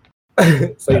 Like,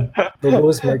 it's like the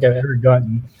lowest mark I've ever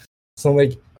gotten. So I'm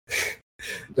like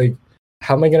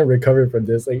how am I gonna recover from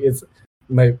this? Like it's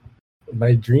my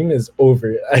dream is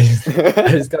over. I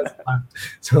just got slapped.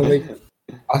 So I'm like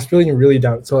I was feeling really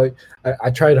down. So like I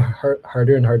tried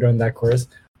harder and harder on that course.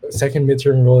 Second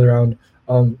midterm roll around,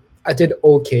 I did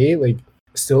okay, like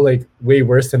still like way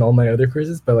worse than all my other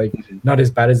courses, but like not as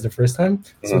bad as the first time.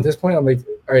 Mm-hmm. So at this point I'm like,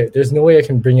 all right, there's no way I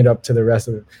can bring it up to the rest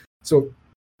of it. So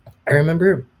I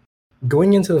remember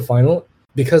going into the final,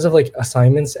 because of like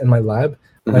assignments and my lab,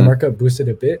 my markup boosted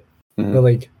a bit. Mm-hmm. But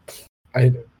like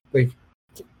I like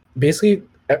basically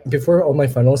before all my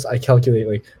finals, I calculate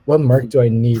like what mark do I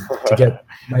need to get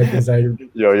my desired.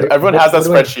 Yo, like, everyone has that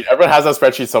spreadsheet. Everyone has that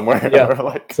spreadsheet somewhere. Yeah.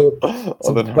 Like, So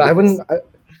all the but I wouldn't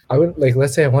like,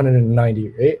 let's say I wanted a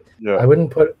 90, right? Yeah. I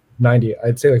wouldn't put 90.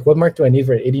 I'd say like, what mark do I need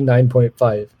for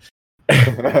 89.5?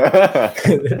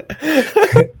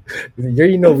 You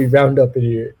already know we round up in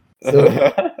here. So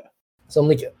I'm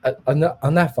like,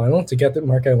 on that final, to get the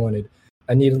mark I wanted,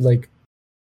 I needed like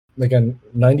a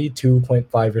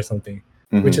 92.5 or something,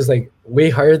 which is like way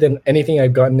higher than anything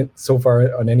I've gotten so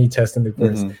far on any test in the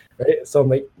course, right? So I'm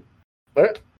like,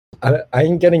 I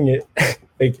ain't getting it.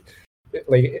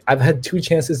 like I've had 2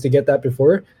 chances to get that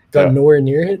before, got nowhere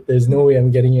near it. There's no way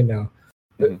I'm getting it now.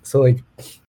 So like,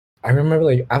 I remember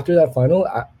like after that final,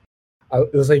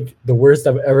 it was like the worst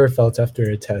I've ever felt after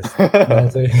a test. I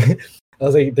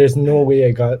was like, there's no way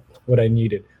I got what I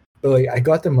needed. But like, I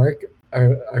got the mark.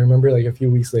 I remember like a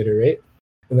few weeks later, right?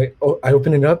 And like, oh, I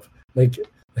open it up. Like,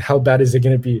 how bad is it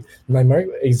gonna be? My mark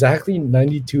exactly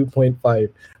 92.5.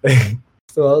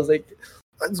 So I was like,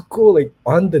 that's cool. Like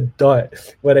on the dot,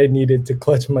 what I needed to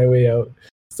clutch my way out.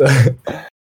 So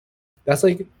that's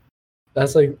like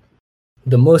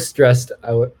the most stressed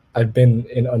I've been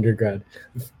in undergrad.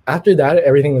 After that,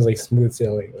 everything was like smooth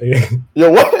sailing. Yo,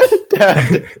 what?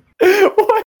 Dad,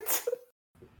 what?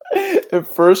 In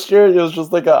first year, it was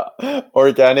just like a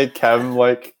organic chem,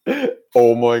 like,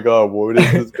 oh my god, what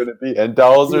is this gonna be? And that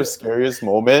was their scariest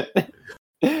moment.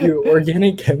 Dude,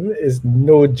 organic chem is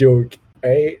no joke,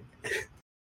 right?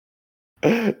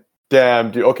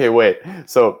 Damn, dude. Okay, wait.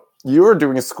 So you were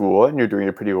doing school and you're doing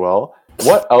it pretty well.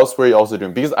 What else were you also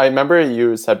doing? Because I remember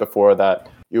you said before that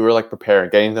you were like preparing,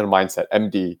 getting into the mindset,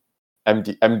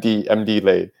 MD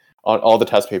laid on all the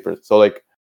test papers. So like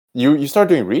you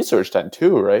started doing research then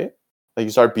too, right? Like you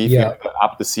started beefing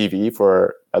up the CV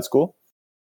for at school.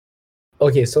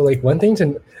 Okay, so like one thing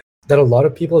that a lot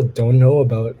of people don't know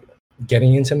about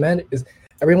getting into med is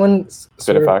everyone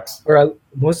or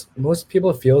most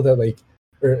people feel that like,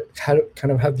 or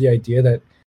kind of have the idea that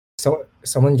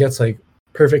someone gets like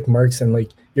perfect marks and like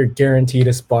you're guaranteed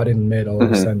a spot in med all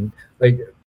of a sudden. Like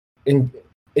in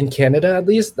Canada at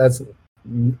least, that's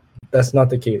not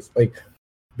the case. Like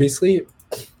basically,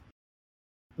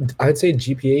 I'd say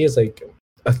GPA is like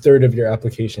a third of your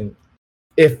application,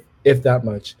 if that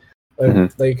much.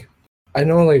 Like I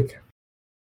know like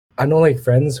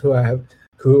friends who have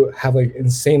like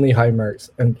insanely high marks,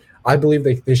 and I believe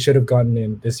like they should have gotten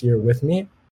in this year with me.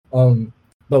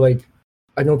 But like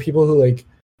I know people who like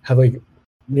have like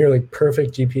near like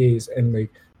perfect GPAs and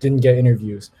like didn't get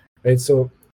interviews, right?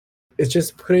 So it's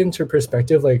just put into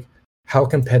perspective like how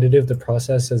competitive the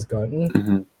process has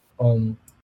gotten.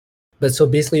 But so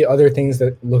basically other things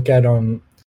that look at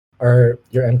are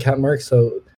your MCAT marks.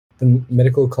 So the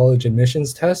medical college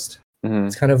admissions test.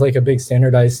 It's kind of like a big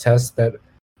standardized test that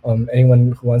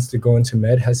anyone who wants to go into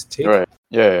med has to take. Right.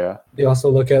 Yeah. They also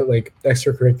look at like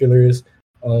extracurriculars,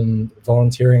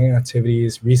 volunteering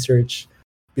activities, research,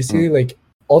 basically like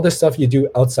all the stuff you do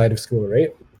outside of school,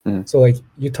 right? So like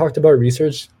you talked about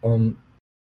research.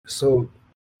 So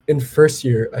in first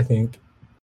year, I think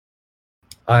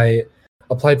I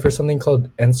applied for something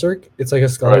called NSERC. It's like a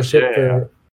scholarship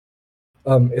for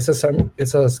it's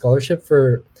a scholarship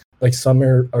for like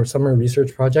summer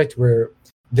research project where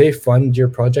they fund your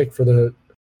project for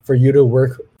you to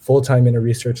work full time in a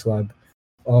research lab.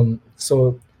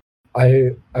 So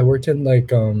I worked in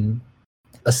like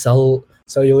a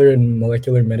cellular and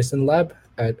molecular medicine lab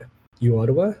at U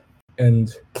Ottawa,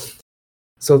 and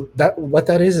so what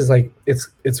that is like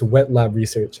it's wet lab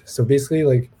research. So basically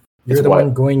like you're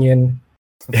one going in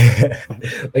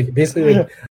like basically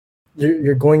like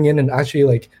you're going in and actually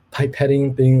like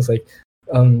pipetting things, like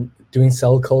doing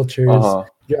cell cultures.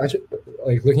 You're actually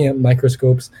like looking at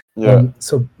microscopes.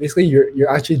 So basically you're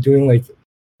actually doing like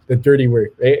the dirty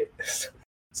work, right?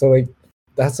 So like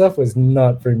that stuff was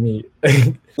not for me.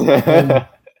 Like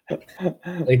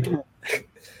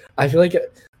I feel like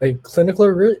clinical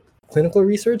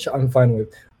research I'm fine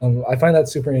with. I find that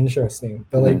super interesting.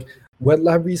 But like wet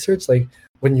lab research, like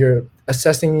when you're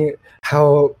assessing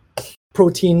how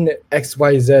protein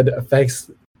XYZ affects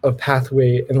a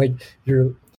pathway, and like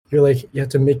you're like you have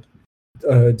to make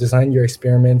design your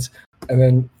experiments, and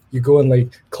then you go and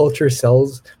like culture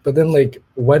cells, but then like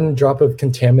one drop of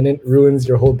contaminant ruins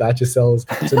your whole batch of cells,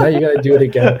 so now you gotta do it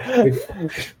again.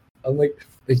 Like, I'm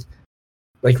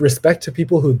like respect to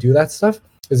people who do that stuff,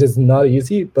 because it's not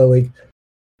easy, but like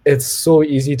it's so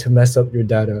easy to mess up your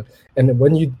data. And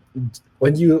when you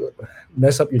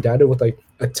mess up your data with like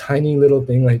a tiny little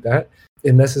thing like that,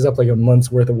 it messes up like a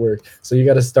month's worth of work. So you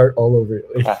got to start all over.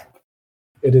 Like,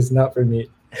 it is not for me.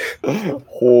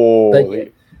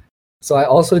 Holy. So I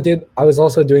was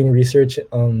also doing research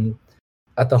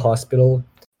at the hospital,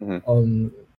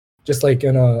 Mhm. just like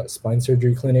in a spine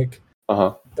surgery clinic.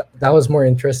 Uh-huh. That was more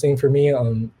interesting for me.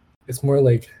 It's more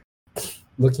like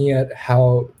looking at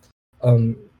how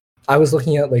I was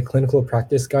looking at like clinical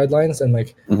practice guidelines and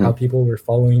like how Mhm. people were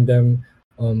following them,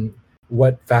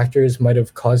 what factors might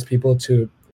have caused people to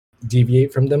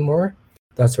deviate from them more,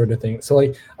 that sort of thing. So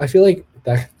like I feel like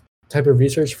that type of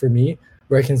research for me,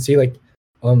 where I can see like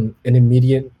an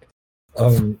immediate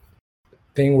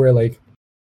thing where like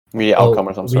Immediate outcome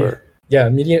or some sort.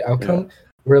 immediate Yeah. outcome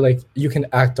where like you can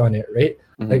act on it, right?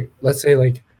 Mhm. Like let's say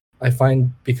like I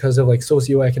find because of like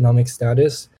socioeconomic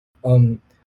status,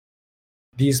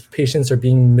 these patients are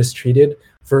being mistreated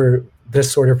for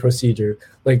this sort of procedure.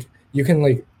 Like you can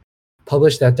like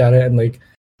publish that data and like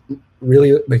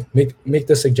really like make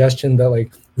the suggestion that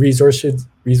like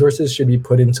resources should be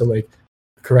put into like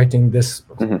correcting this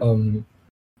Mhm.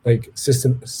 like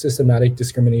systematic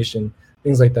discrimination,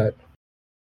 things like that.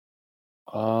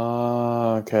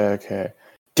 Okay.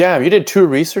 Damn, you did 2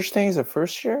 research things the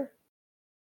first year?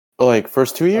 Or like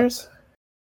first 2 Uh, years?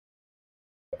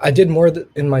 I did more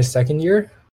in my second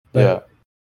year, Yeah. but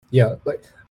yeah, like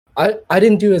I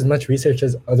didn't do as much research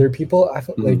as other people. I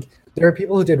felt Mhm. like there are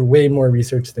people who did way more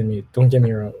research than me. Don't get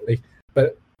me wrong, like,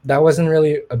 but that wasn't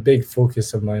really a big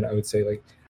focus of mine. I would say, like,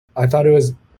 I thought it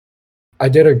was. I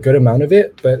did a good amount of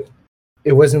it, but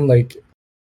it wasn't like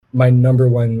my number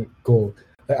one goal.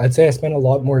 I'd say I spent a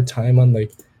lot more time on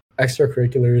like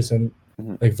extracurriculars and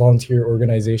Mhm. like volunteer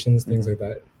organizations, things Mhm. like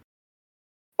that.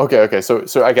 Okay. So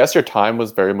I guess your time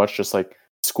was very much just like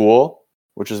school,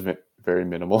 which is very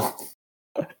minimal.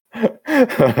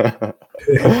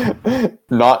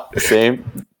 Not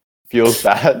same. Feels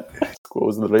bad. School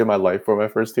was literally my life for my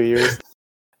first 2 years.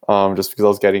 Just because I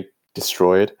was getting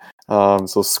destroyed.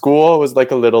 So school was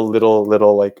like a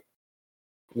little like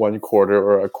 1/4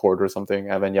 or a quarter or something,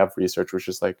 and then you have research, which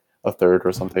is like a third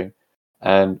or something.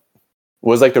 And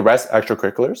was like the rest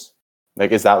extracurriculars?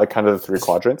 Like, is that like kind of the 3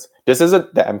 quadrants? This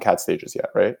isn't the MCAT stages yet,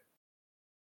 right?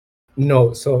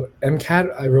 No, so MCAT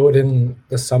I wrote in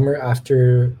the summer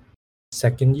after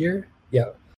second year.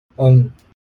 Yeah. Um.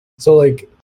 So like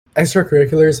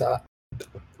extracurriculars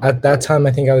at that time,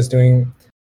 I think I was doing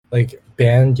like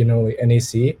band, like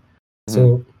NAC. Mhm.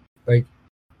 So like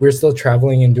we're still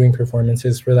traveling and doing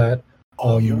performances for that.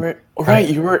 Oh, you Um. were right. I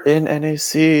You were in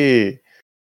NAC.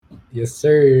 Yes,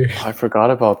 sir. I forgot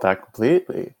about that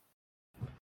completely.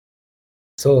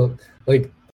 So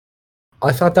like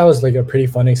I thought that was like a pretty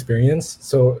fun experience.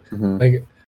 So Hmm. like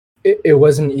it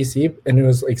was an EC and it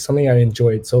was like something I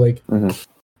enjoyed. So like Hmm.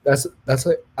 that's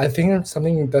like I think it's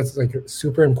something that's like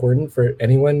super important for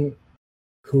anyone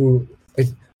who like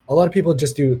a lot of people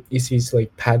just do ECs to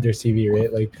like pad their CV,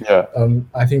 right? Like Yeah.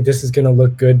 I think this is gonna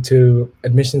look good to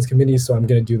admissions committees, so I'm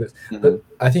gonna do this. Hmm. But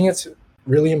I think it's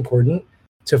really important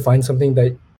to find something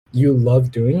that you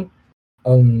love doing,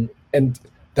 and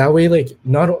that way, like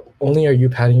not only are you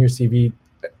padding your CV,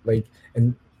 like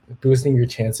and boosting your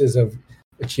chances of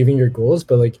achieving your goals,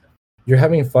 but like you're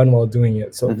having fun while doing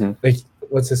it. So Hmm. like,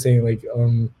 what's the saying? Like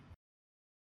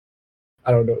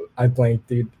I don't know. I blanked,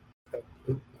 dude.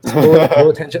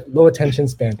 Low attention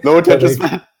span. No But attention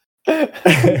like,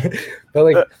 span. but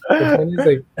like the point is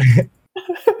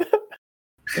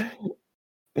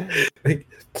like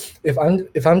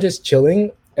if I'm just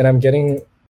chilling and I'm getting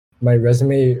my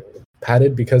resume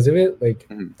padded because of it, like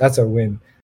Mhm. that's a win,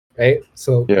 right?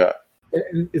 So Yeah.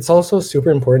 it's also super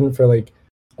important for like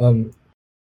um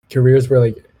careers where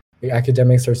like the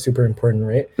academics are super important,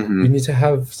 right? Hmm. You need to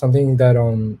have something that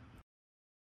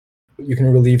you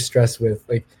can relieve stress with,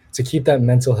 like to keep that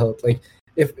mental health. Like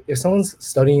if someone's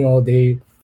studying all day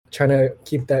trying to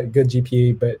keep that good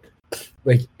GPA, but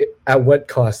like at what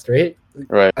cost, right?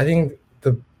 Right. I think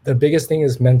the biggest thing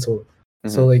is mental.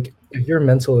 So Hmm. like if your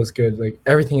mental is good, like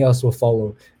everything else will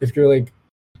follow. If you're like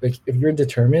if you're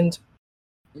determined,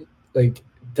 like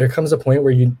there comes a point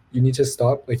where you need to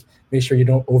stop, like make sure you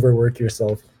don't overwork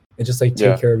yourself and just like take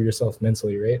Yeah. care of yourself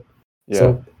mentally, right? Yeah.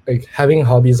 So like having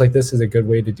hobbies like this is a good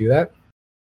way to do that.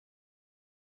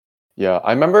 Yeah.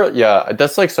 I remember. Yeah,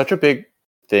 that's like such a big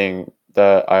thing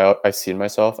that I see in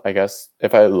myself. I guess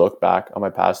if I look back on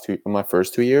my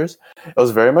first 2 years, it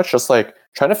was very much just like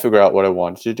trying to figure out what I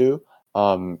wanted to do.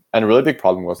 And a really big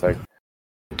problem was like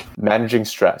managing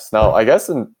stress. Now, I guess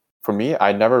for me,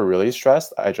 I never really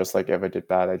stressed. I just like if I did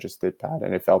bad, I just did bad,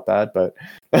 and it felt bad. But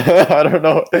I don't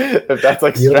know if that's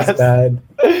like Feels stress. bad.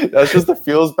 That's just it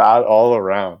feels bad all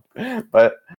around.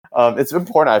 But it's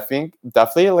important. I think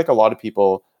definitely like a lot of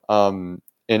people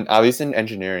in at least in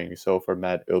engineering. So for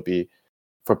med, it'll be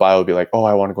for bio, it'd be like, oh,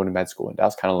 I want to go to med school, and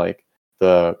that's kind of like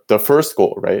the first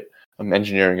goal, right?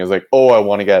 Engineering is like, oh, I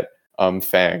want to get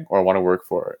FANG, or I want to work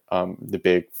for the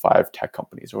big 5 tech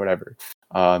companies or whatever,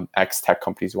 X tech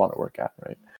companies you want to work at,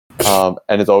 right?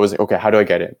 And it's always like, okay, how do I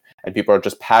get in? And people are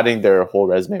just padding their whole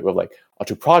resume with like, I'll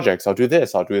do projects, I'll do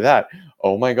this, I'll do that.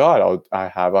 Oh my God, I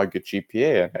have a good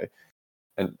GPA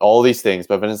and all these things.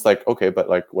 But then it's like, okay, but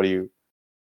like, what are your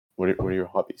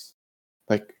hobbies?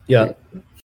 Like, Yeah.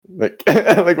 like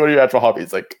what are your actual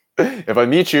hobbies? Like, if I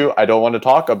meet you, I don't want to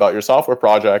talk about your software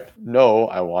project. No,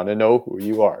 I want to know who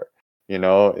you are.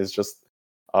 It's just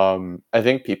I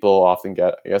think people often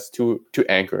get, I guess, too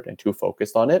anchored and too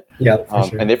focused on it. Yeah, for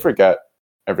sure. And they forget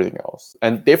everything else.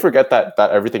 And they forget that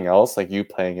everything else, like you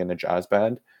playing in a jazz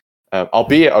band, I'll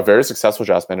be a very successful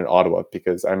jazz band in Ottawa,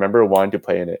 because I remember wanting to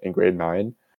play in it in grade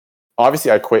 9.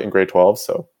 Obviously, I quit in grade 12,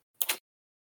 so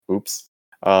oops.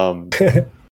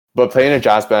 But playing a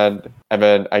jazz band, and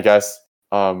then I guess,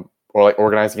 or like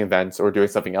organizing events or doing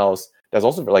something else, that's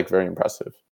also like very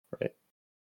impressive, right?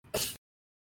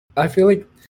 I feel like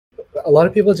a lot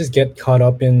of people just get caught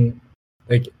up in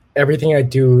like everything I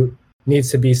do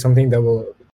needs to be something that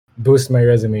will boost my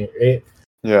resume, right?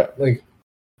 Yeah. Like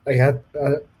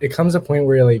it comes a point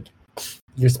where like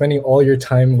you're spending all your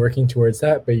time working towards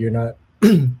that, but you're not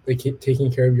like taking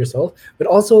care of yourself. But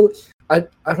also, I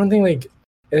don't think like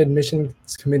an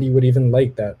admissions committee would even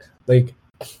like that. Like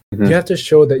you have to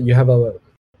show that you have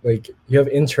you have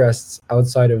interests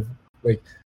outside of like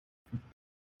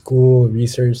school,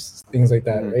 research, things like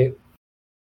that, right?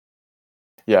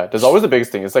 Yeah, there's always the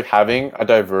biggest thing. It's like having a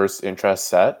diverse interest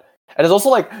set. And it's also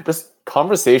like just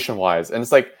conversation wise. And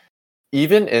it's like,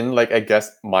 even in like, I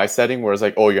guess my setting where it's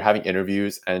like, oh, you're having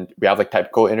interviews and we have like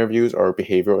technical interviews or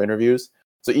behavioral interviews.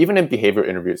 So even in behavioral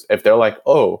interviews, if they're like,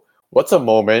 oh, what's a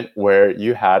moment where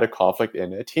you had a conflict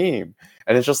in a team?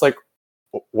 And it's just like,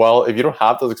 well, if you don't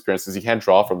have those experiences, you can't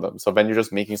draw from them. So then you're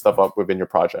just making stuff up within your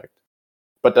project.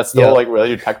 But that's still like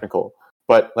really technical.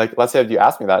 But like, let's say if you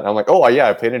ask me that, and I'm like, oh yeah,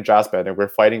 I played in jazz band, and we're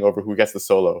fighting over who gets the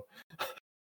solo.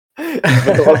 Then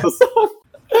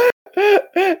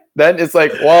it's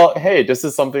like, well, hey, this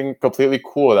is something completely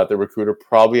cool that the recruiter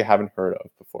probably haven't heard of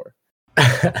before.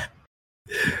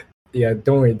 Yeah,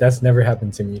 don't worry, that's never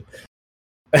happened to me.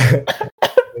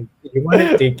 You want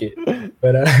to take it,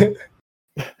 but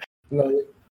no,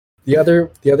 the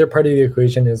other part of the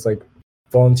equation is like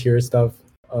volunteer stuff.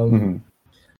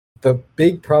 The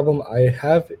big problem I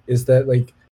have is that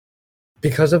like,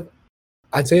 because of,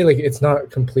 I'd say like it's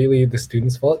not completely the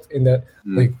students' fault in that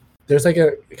like there's like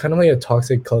a kind of like a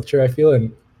toxic culture I feel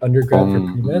in undergrad for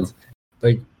pre-meds.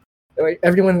 Like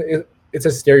everyone, it's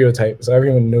a stereotype, so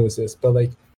everyone knows this. But like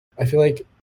I feel like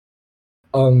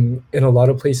in a lot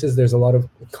of places there's a lot of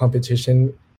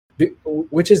competition,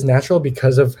 which is natural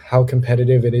because of how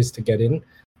competitive it is to get in.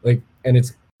 Like, and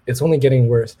it's only getting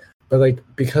worse. But like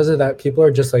because of that, people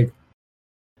are just like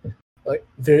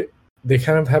they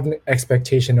kind of have an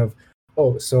expectation of,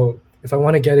 oh, so if I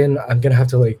want to get in, I'm gonna have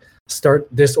to like start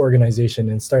this organization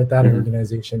and start that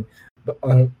organization. But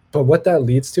what that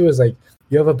leads to is like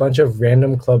you have a bunch of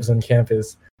random clubs on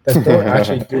campus that don't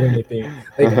actually do anything.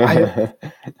 Like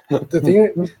the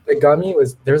thing that got me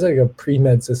was there's like a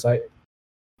pre-med society.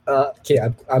 Okay,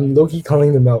 I'm low-key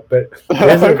calling them out, but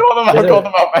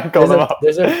call them out.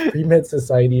 There's a pre-med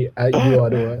society at U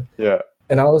Ottawa. Yeah.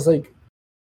 And I was like,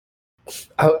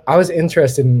 I was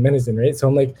interested in medicine, right? So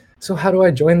I'm like, so how do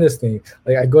I join this thing?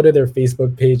 Like I go to their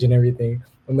Facebook page and everything.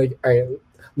 I'm like, all right,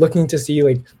 looking to see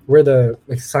like where the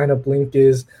like sign up link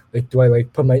is. Like, do I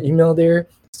like put my email there,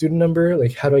 student number?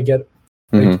 Like, how do I get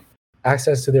like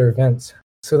access to their events?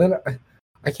 So then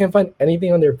I can't find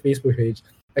anything on their Facebook page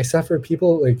except for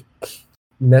people like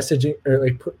messaging or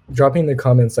like dropping in the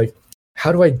comments like,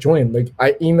 how do I join? Like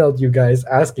I emailed you guys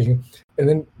asking, and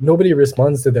then nobody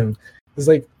responds to them. It's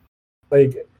like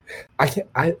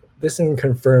this isn't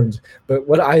confirmed, but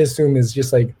what I assume is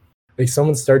just like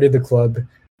someone started the club,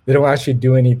 they don't actually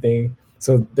do anything,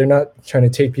 so they're not trying to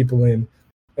take people in,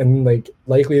 and like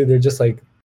likely they're just like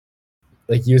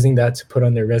using that to put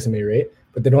on their resume, right?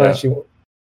 But they don't actually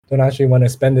want to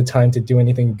spend the time to do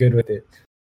anything good with it.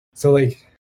 So like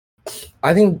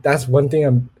I think that's one thing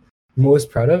I'm most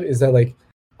proud of, is that like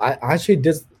I actually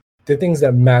did things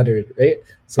that mattered, right?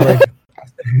 So like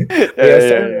I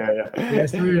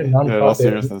started a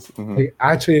nonprofit. Like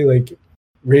actually like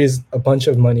raised a bunch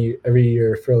of money every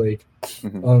year for like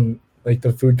like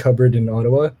the food cupboard in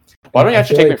Ottawa. Why don't you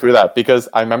actually take me through that? Because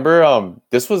I remember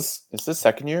is this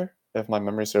second year, if my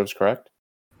memory serves correct?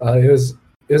 It was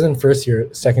in first year,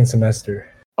 second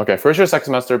semester. Okay, first year, second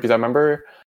semester, because I remember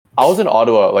I was in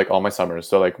Ottawa like all my summers,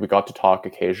 so like we got to talk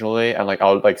occasionally, and like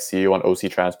I would like see you on OC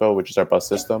Transpo, which is our bus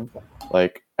system,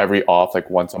 like every off like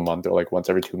once a month or like once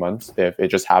every 2 months if it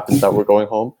just happens that we're going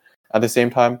home at the same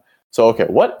time. So okay,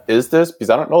 what is this? Because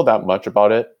I don't know that much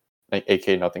about it, like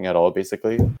AK nothing at all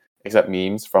basically, except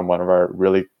memes from one of our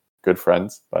really good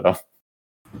friends. But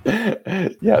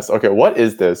yes, okay, what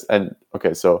is this? And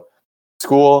okay, so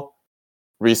school,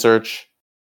 research,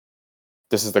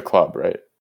 this is the club, right?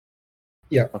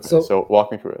 Yeah. Okay, so walk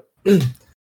me through it.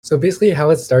 So basically,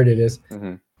 how it started is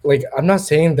like I'm not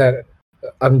saying that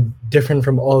I'm different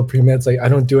from all pre-meds. Like I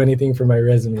don't do anything for my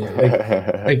resume.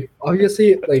 Like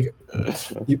obviously, like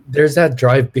there's that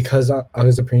drive because I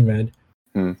was a pre-med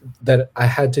that I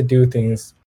had to do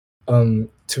things to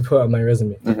put on my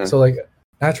resume. So like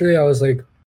naturally, I was like,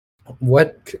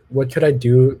 what could I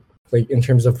do like in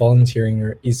terms of volunteering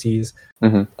or ECs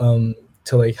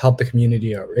to like help the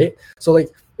community out, right? So like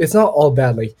it's not all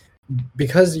bad, like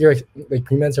because you're like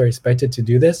pre-meds are expected to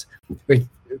do this, like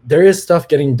there is stuff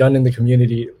getting done in the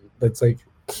community that's like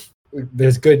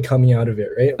there's good coming out of it,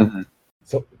 right?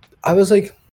 So I was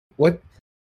like, what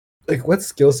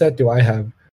skill set do I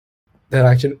have that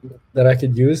I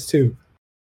could use to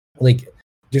like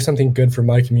do something good for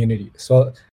my community?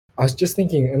 So I was just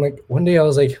thinking, and like one day I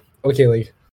was like, okay,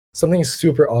 like something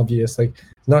super obvious, like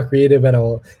not creative at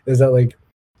all, is that like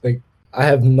I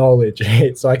have knowledge,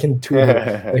 right? So I can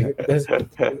tutor.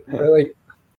 Like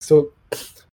so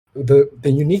the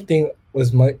unique thing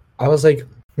was I was like,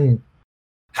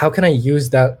 how can I use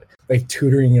that like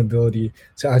tutoring ability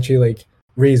to actually like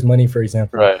raise money, for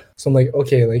example? Right. So I'm like,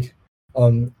 okay, like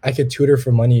I could tutor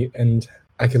for money and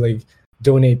I could like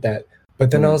donate that. But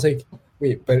then I was like,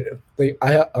 wait, but like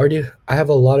I have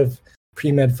a lot of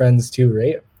pre-med friends too,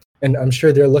 right? And I'm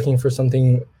sure they're looking for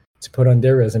something to put on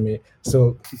their resume.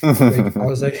 So like,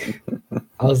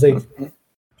 I was like,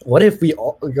 what if we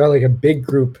all got like a big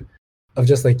group of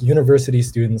just like university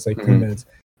students, like pre-meds,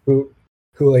 who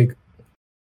like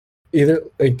either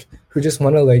like who just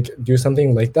want to like do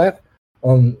something like that.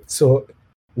 So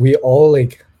we all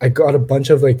like I got a bunch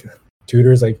of like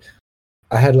tutors. Like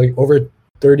I had like over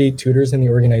 30 tutors in the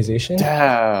organization.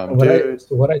 Damn, what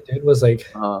I did was like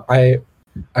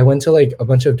I went to like a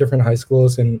bunch of different high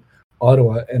schools in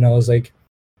Ottawa, and I was like,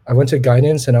 I went to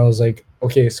guidance, and I was like,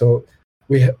 okay, so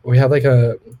we have like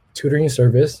a tutoring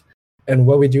service, and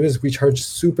what we do is we charge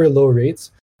super low rates.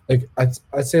 Like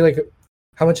I'd say like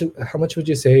how much would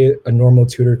you say a normal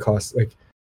tutor costs? Like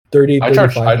 30. I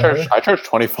charge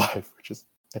 25, which is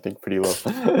I think pretty low.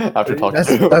 After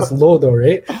talking, that's low though,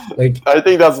 right? Like I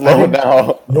think that's low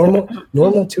now.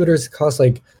 normal tutors cost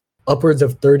like upwards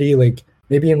of 30, like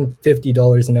maybe even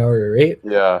 $50 an hour, right?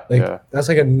 Yeah. Like that's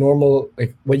like a normal,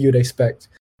 like what you'd expect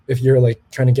if you're like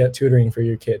trying to get tutoring for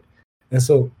your kid. And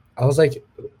so I was like,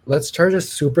 let's charge a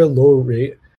super low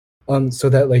rate, so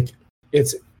that like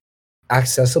it's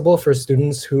accessible for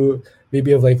students who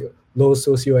maybe have like low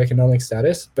socioeconomic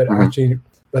status, but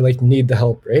like need the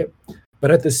help, right?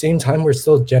 But at the same time, we're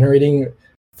still generating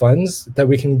funds that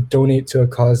we can donate to a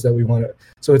cause that we want to.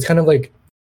 So it's kind of like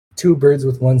two birds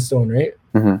with one stone, right?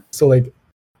 So like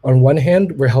on one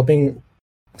hand, we're helping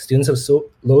students of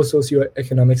low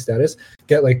socioeconomic status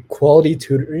get like quality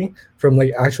tutoring from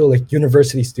like actual like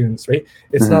university students, right?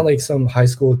 It's not like some high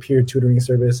school peer tutoring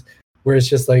service where it's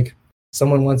just like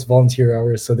someone wants volunteer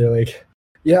hours, so they're like,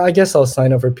 yeah, I guess I'll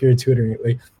sign up for peer tutoring.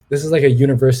 Like this is like a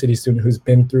university student who's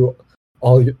been through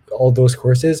all those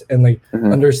courses and like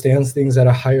understands things at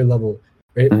a higher level,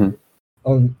 right?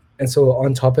 And so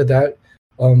on top of that,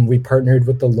 we partnered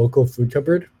with the local food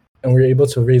cupboard, and we were able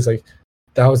to raise like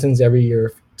thousands every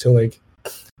year to like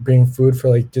bring food for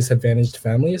like disadvantaged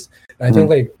families. And I think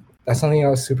like that's something I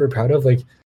was super proud of. Like,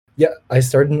 yeah, I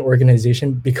started an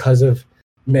organization because of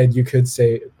med, you could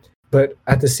say, but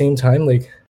at the same time,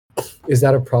 like, is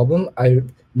that a problem? I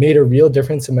made a real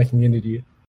difference in my community,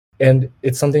 and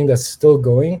it's something that's still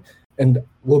going and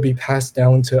will be passed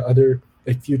down to other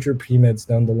like future pre-meds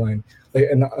down the line. Like,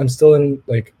 and I'm still in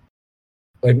like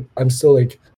I'm still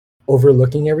like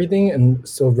overlooking everything and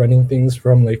still running things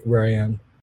from like where I am.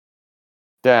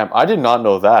 Damn, I did not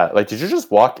know that. Like, did you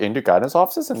just walk into guidance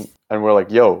offices and we're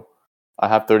like, yo, I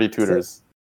have 30 tutors?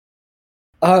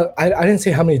 I didn't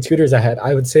say how many tutors I had.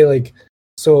 I would say like,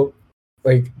 so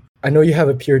like I know you have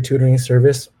a peer tutoring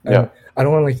service. And I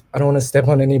don't want to step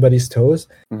on anybody's toes,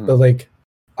 but like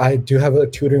I do have a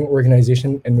tutoring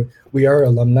organization and we are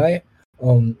alumni.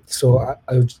 So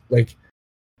I would like,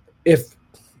 if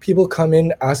people come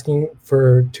in asking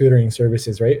for tutoring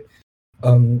services, right?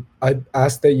 I'd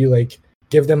ask that you like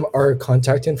give them our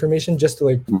contact information just to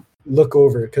like look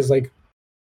over, because like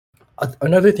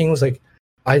another thing was like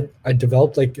I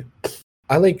developed like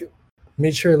I like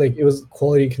made sure like it was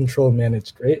quality control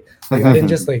managed, right? Like I didn't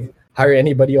just like hire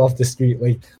anybody off the street.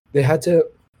 Like they had to,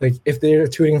 like if they're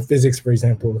tutoring physics, for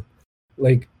example,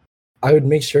 like I would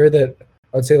make sure that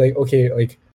I would say like, okay,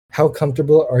 like how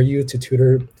comfortable are you to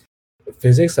tutor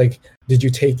physics? Like did you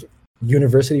take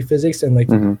university physics and like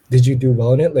did you do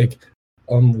well in it? Like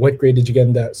what grade did you get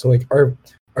in that? So like our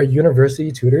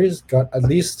university tutors got at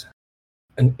least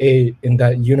an A in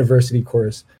that university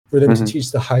course for them to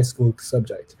teach the high school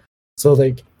subject. So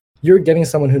like you're getting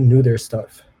someone who knew their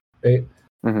stuff, right?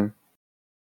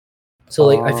 So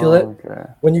like I feel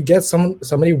that when you get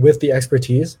somebody with the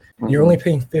expertise, you're only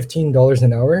paying $15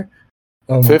 an hour.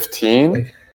 15?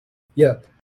 Like, yeah,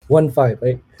 15.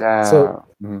 Like so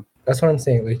that's what I'm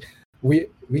saying. Like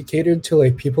we catered to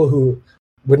like people who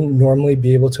wouldn't normally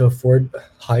be able to afford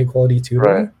high quality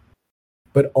tutoring,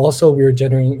 but also we were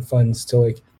generating funds to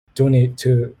like donate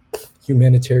to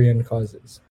humanitarian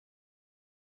causes.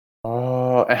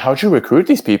 And how'd you recruit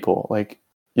these people? Like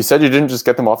you said, you didn't just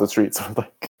get them off the streets. So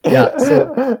like yeah,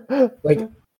 so like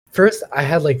first I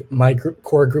had like my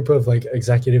core group of like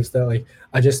executives that like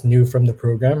I just knew from the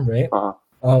program, right?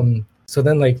 So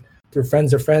then like through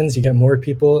friends of friends, you get more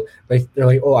people. Like they're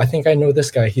like, oh, I think I know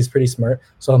this guy. He's pretty smart.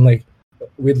 So I'm like,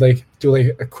 we'd like do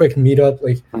like a quick meetup,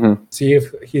 like see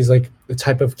if he's like the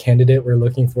type of candidate we're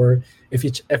looking for. If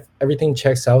everything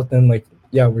checks out, then like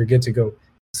yeah, we're good to go.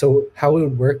 So how it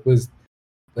would work was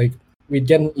like we'd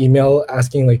get an email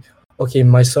asking like, okay,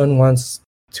 my son wants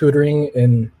tutoring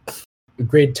in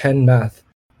grade 10 math,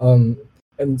 and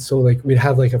so like we'd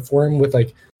have like a forum with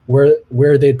like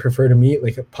where they'd prefer to meet,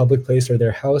 like a public place or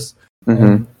their house,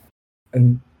 and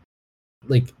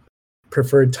like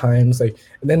preferred times, like,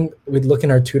 and then we'd look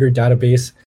in our tutor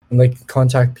database and like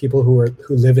contact people who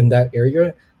live in that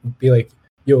area, be like,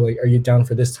 yo, like are you down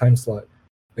for this time slot?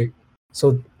 Like,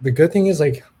 so the good thing is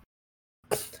like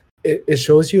it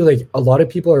shows you like a lot of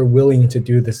people are willing to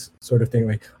do this sort of thing.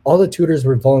 Like all the tutors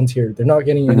were volunteer, they're not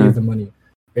getting any of the money,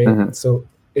 right? So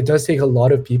it does take a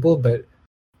lot of people, but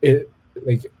it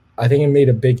like I think it made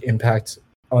a big impact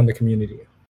on the community.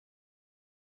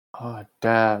 Oh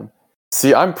damn.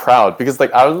 See, I'm proud because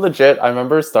like I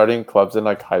remember starting clubs in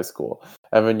like high school,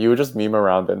 and when you would just meme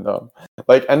around in them,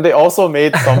 like, and they also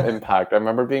made some impact. I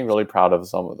remember being really proud of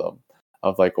some of them,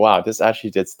 of like, wow, this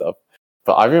actually did stuff.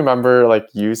 But I remember like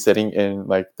you sitting in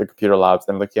like the computer labs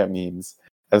and looking at memes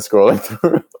and scrolling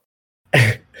through.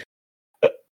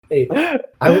 Hey,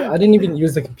 I didn't even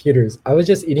use the computers. I was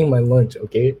just eating my lunch,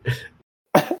 okay?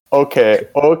 Okay.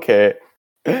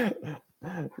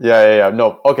 Yeah.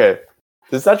 No, okay.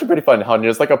 This is actually pretty fun. How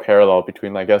there's like a parallel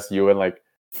between, I guess, you and like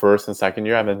first and second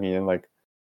year, and then me in like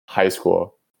high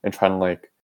school and trying to like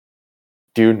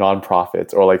do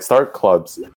nonprofits or like start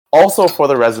clubs. Also for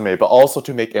the resume, but also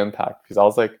to make impact. Because I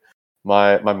was like,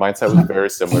 my mindset was very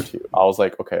similar to you. I was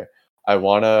like, okay, I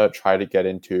want to try to get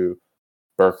into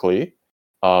Berkeley.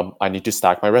 I need to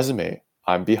stack my resume.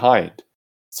 I'm behind.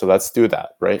 So let's do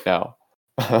that right now.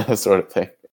 Sort of thing.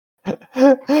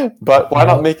 But why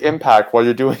not make impact while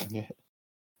you're doing it?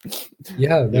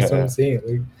 Yeah, that's what I'm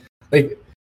saying. Like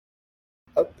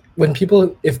when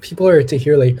if people are to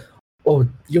hear like, oh,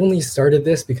 you only started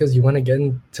this because you want to get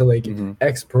into like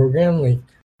X program,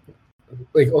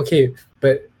 like okay,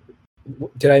 but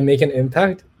did I make an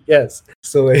impact? Yes.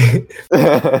 So like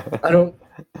I don't.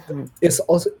 It's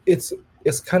also it's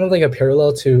kind of like a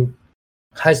parallel to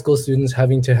high school students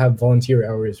having to have volunteer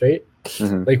hours, right?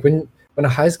 Like when a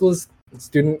high school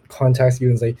student contacts you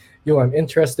and is like, yo, I'm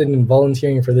interested in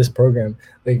volunteering for this program,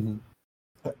 like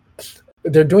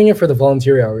they're doing it for the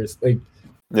volunteer hours, like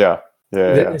yeah.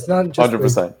 It's not just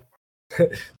 100%.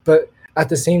 Like, but at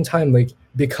the same time, like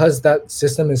because that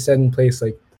system is set in place,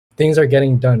 like things are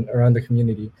getting done around the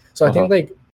community. So I think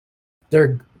like there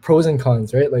are pros and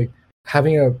cons, right? Like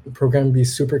having a program be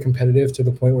super competitive to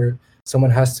the point where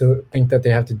someone has to think that they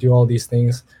have to do all these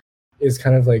things is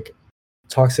kind of like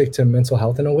toxic to mental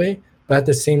health in a way. But at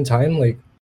the same time, like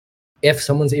if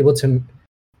someone's able to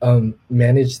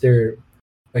manage their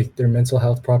mental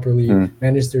health properly,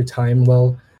 manage their time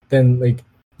well, then like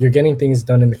you're getting things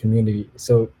done in the community.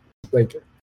 So like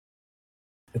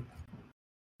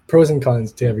pros and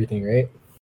cons to everything, right?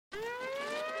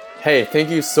 Hey, thank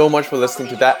you so much for listening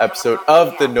to that episode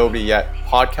of the Nobody Yet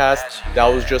podcast. That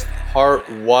was just part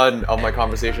 1 of my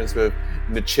conversations with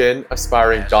Nichin,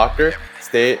 aspiring doctor.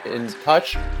 Stay in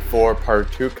touch for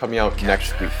part 2 coming out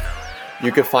next week.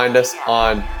 You can find us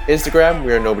on Instagram,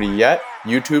 We Are Nobody Yet.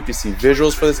 YouTube to see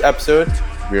visuals for this episode,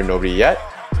 We Are Nobody Yet.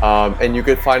 And you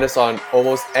could find us on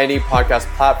almost any podcast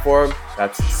platform.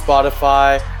 That's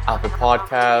Spotify, Apple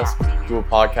Podcasts, Google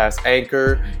Podcasts,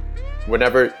 Anchor,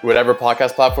 whatever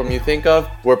podcast platform you think of,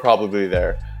 we're probably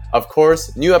there. Of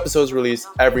course, new episodes released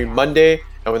every Monday.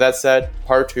 And with that said,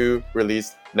 part 2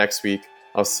 released next week.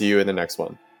 I'll see you in the next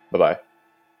one. Bye-bye.